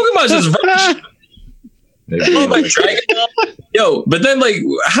 Pokemon just like Dragon Ball. Yo, but then like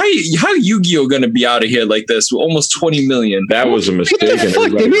how Yu-Gi-Oh gonna be out of here like this with almost 20 million? That was a mistake. What the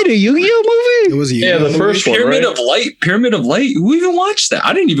fuck? They made a Yu-Gi-Oh movie? It was the first one, Pyramid right? of Light. Pyramid of Light. Who even watched that?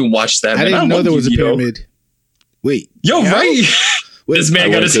 I didn't even watch that. I didn't know there was Yu-Gi-Oh. a pyramid. Wait. Yo, right? This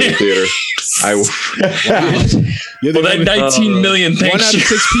man got his hand. Theater. You're that 19 million. One out of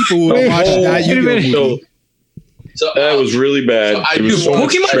 6 people will watch that Yu-Gi-Oh movie. So that was really bad. So It was so much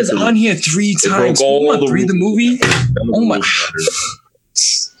Pokemon is trickery. on here 3 times. Pokemon 3 the movie. Oh my.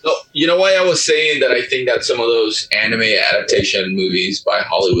 So, you know why I was saying that I think that some of those anime adaptation movies by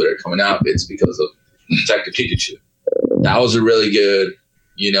Hollywood are coming out? It's because of Detective Pikachu. That was a really good,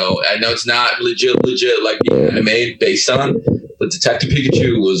 I know it's not legit like the anime based on, but Detective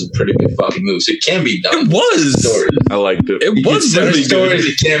Pikachu was a pretty good fucking movie. So it can be done. It was. I liked it. It was really good.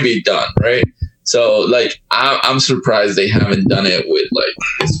 It can be done, right? So, like, I'm surprised they haven't done it with, like,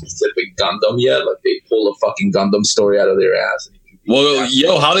 a specific Gundam yet. Like, they pull a fucking Gundam story out of their ass. Well,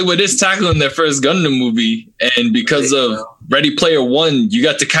 Hollywood is tackling their first Gundam movie. And because of Ready Player One, you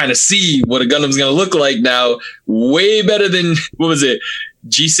got to kind of see what a Gundam's going to look like now. Way better than, what was it?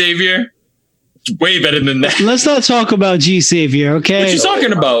 G-Savior? Way better than that. Let's not talk about G-Savior, okay? What you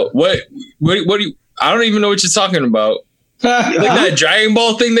talking about? What do you, I don't even know what you're talking about. Like that Dragon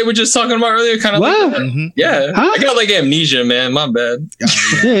Ball thing they were just talking about earlier, kind of. What? Like yeah, I got like amnesia, man. My bad.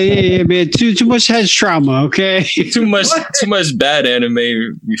 Yeah, man. Too much head trauma. Okay. too much bad anime.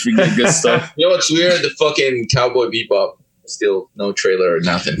 We forget good stuff. You know what's weird? The fucking Cowboy Bebop. Still no trailer or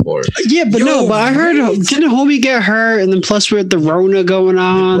nothing for it. Yeah, but but I heard didn't homie get hurt, and then plus with the Rona going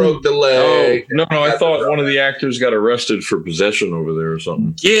on, broke the leg. No, I thought one of the actors got arrested for possession over there or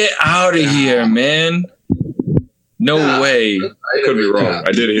something. Get out of here, man. No way. I could be wrong.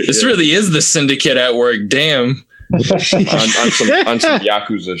 I did hear. This really is the syndicate at work. Damn. on some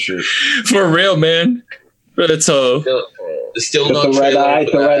Yakuza shit. For real, man. There's still no trailer.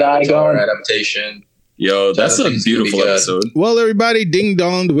 The red eye going. Adaptation. Yo, that's a beautiful episode. Well, everybody, Ding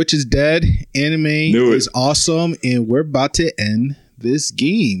Dong, the Witch is dead. Anime is awesome, and we're about to end this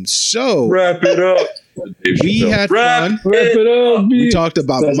game. So wrap it up. We had fun. Wrap it up. We talked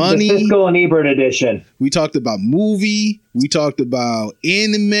about money. The Siskel and Ebert edition. We talked about movie. We talked about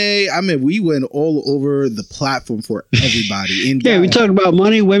anime. I mean, we went all over the platform for everybody. Yeah, we talked about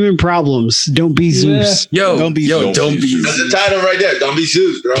money, women, problems. Don't be Zeus. Yo, don't be Zeus. That's the title right there. Don't be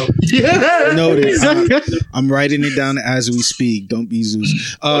Zeus, bro. Yeah. Notice. I'm writing it down as we speak. Don't be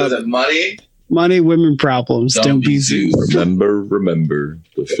Zeus. What is it, money? Money, women, problems. Don't be Zeus. Remember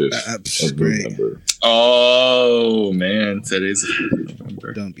the 5th of November. Oh, man. Today's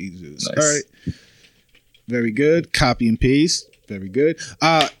November. Don't be Zeus. Nice. All right. Very good. Copy and paste. Very good.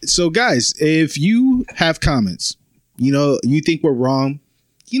 So, guys, if you have comments, you think we're wrong,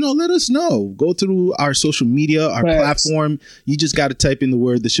 let us know. Go through our social media, our platform. You just got to type in the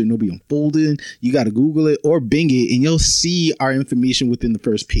word The Shinobi Unfolded. You got to Google it or Bing it, and you'll see our information within the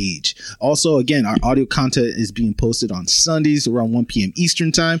first page. Also, again, our audio content is being posted on Sundays around 1 p.m.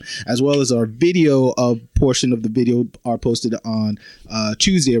 Eastern time, as well as our video portion of the video are posted on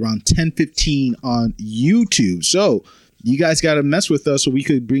Tuesday around 10:15 on YouTube. So you guys got to mess with us so we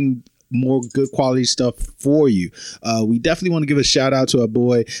could bring more good quality stuff for you. We definitely want to give a shout out to our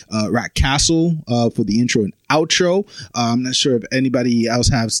boy Rat Castle for the intro and outro. I'm not sure if anybody else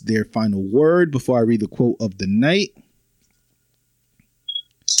has their final word before I read the quote of the night.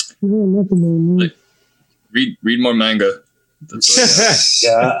 Read more manga.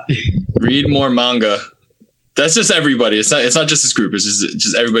 Yeah. Read more manga. That's just everybody. It's not just this group. It's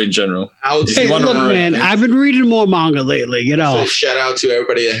just everybody in general. Hey, look, man, I've been reading more manga lately. So shout out to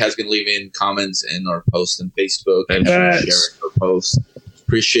everybody that has been leaving comments in our posts on Facebook and sharing our posts.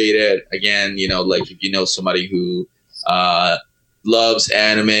 Appreciate it. Again, like if you know somebody who loves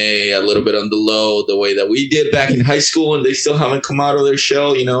anime a little bit on the low, the way that we did back in high school, and they still haven't come out of their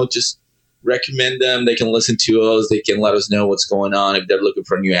shell, just recommend them. They can listen to us. They can let us know what's going on if they're looking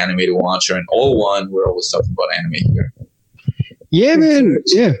for a new anime to watch or an old one. We're always talking about anime here. Yeah, man.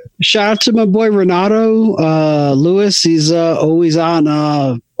 Yeah. Shout out to my boy Renato Lewis. He's always on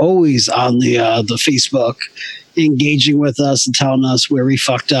the Facebook, engaging with us and telling us where we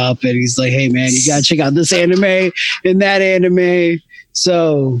fucked up. And he's like, "Hey, man, you gotta check out this anime and that anime."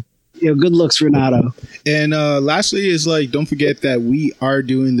 So. Good looks, Renato. And lastly is don't forget that we are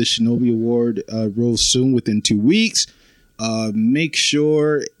doing the Shinobi Award real soon within 2 weeks. Make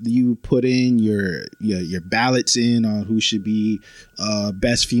sure you put in your ballots in on who should be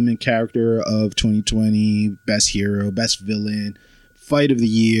best female character of 2020, best hero, best villain, fight of the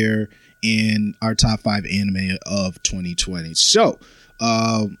year, and our top 5 anime of 2020. So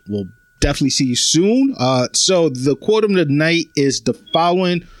we'll definitely see you soon. So the quote of the night is the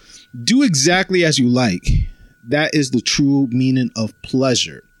following: do exactly as you like. That is the true meaning of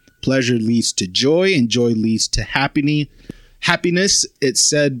pleasure. Pleasure leads to joy, and joy leads to happiness. It's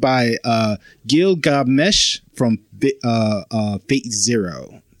said by Gilgamesh from Fate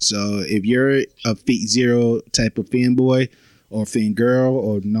Zero. So if you're a Fate Zero type of fanboy or fangirl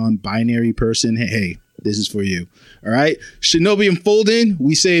or non-binary person, hey, this is for you. All right. Shinobi Unfolding,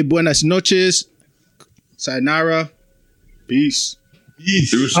 we say buenas noches. Sayonara. Peace.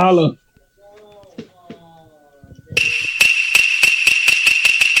 Peace. Holla.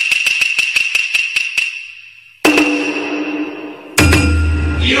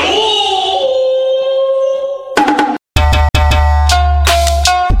 Yo!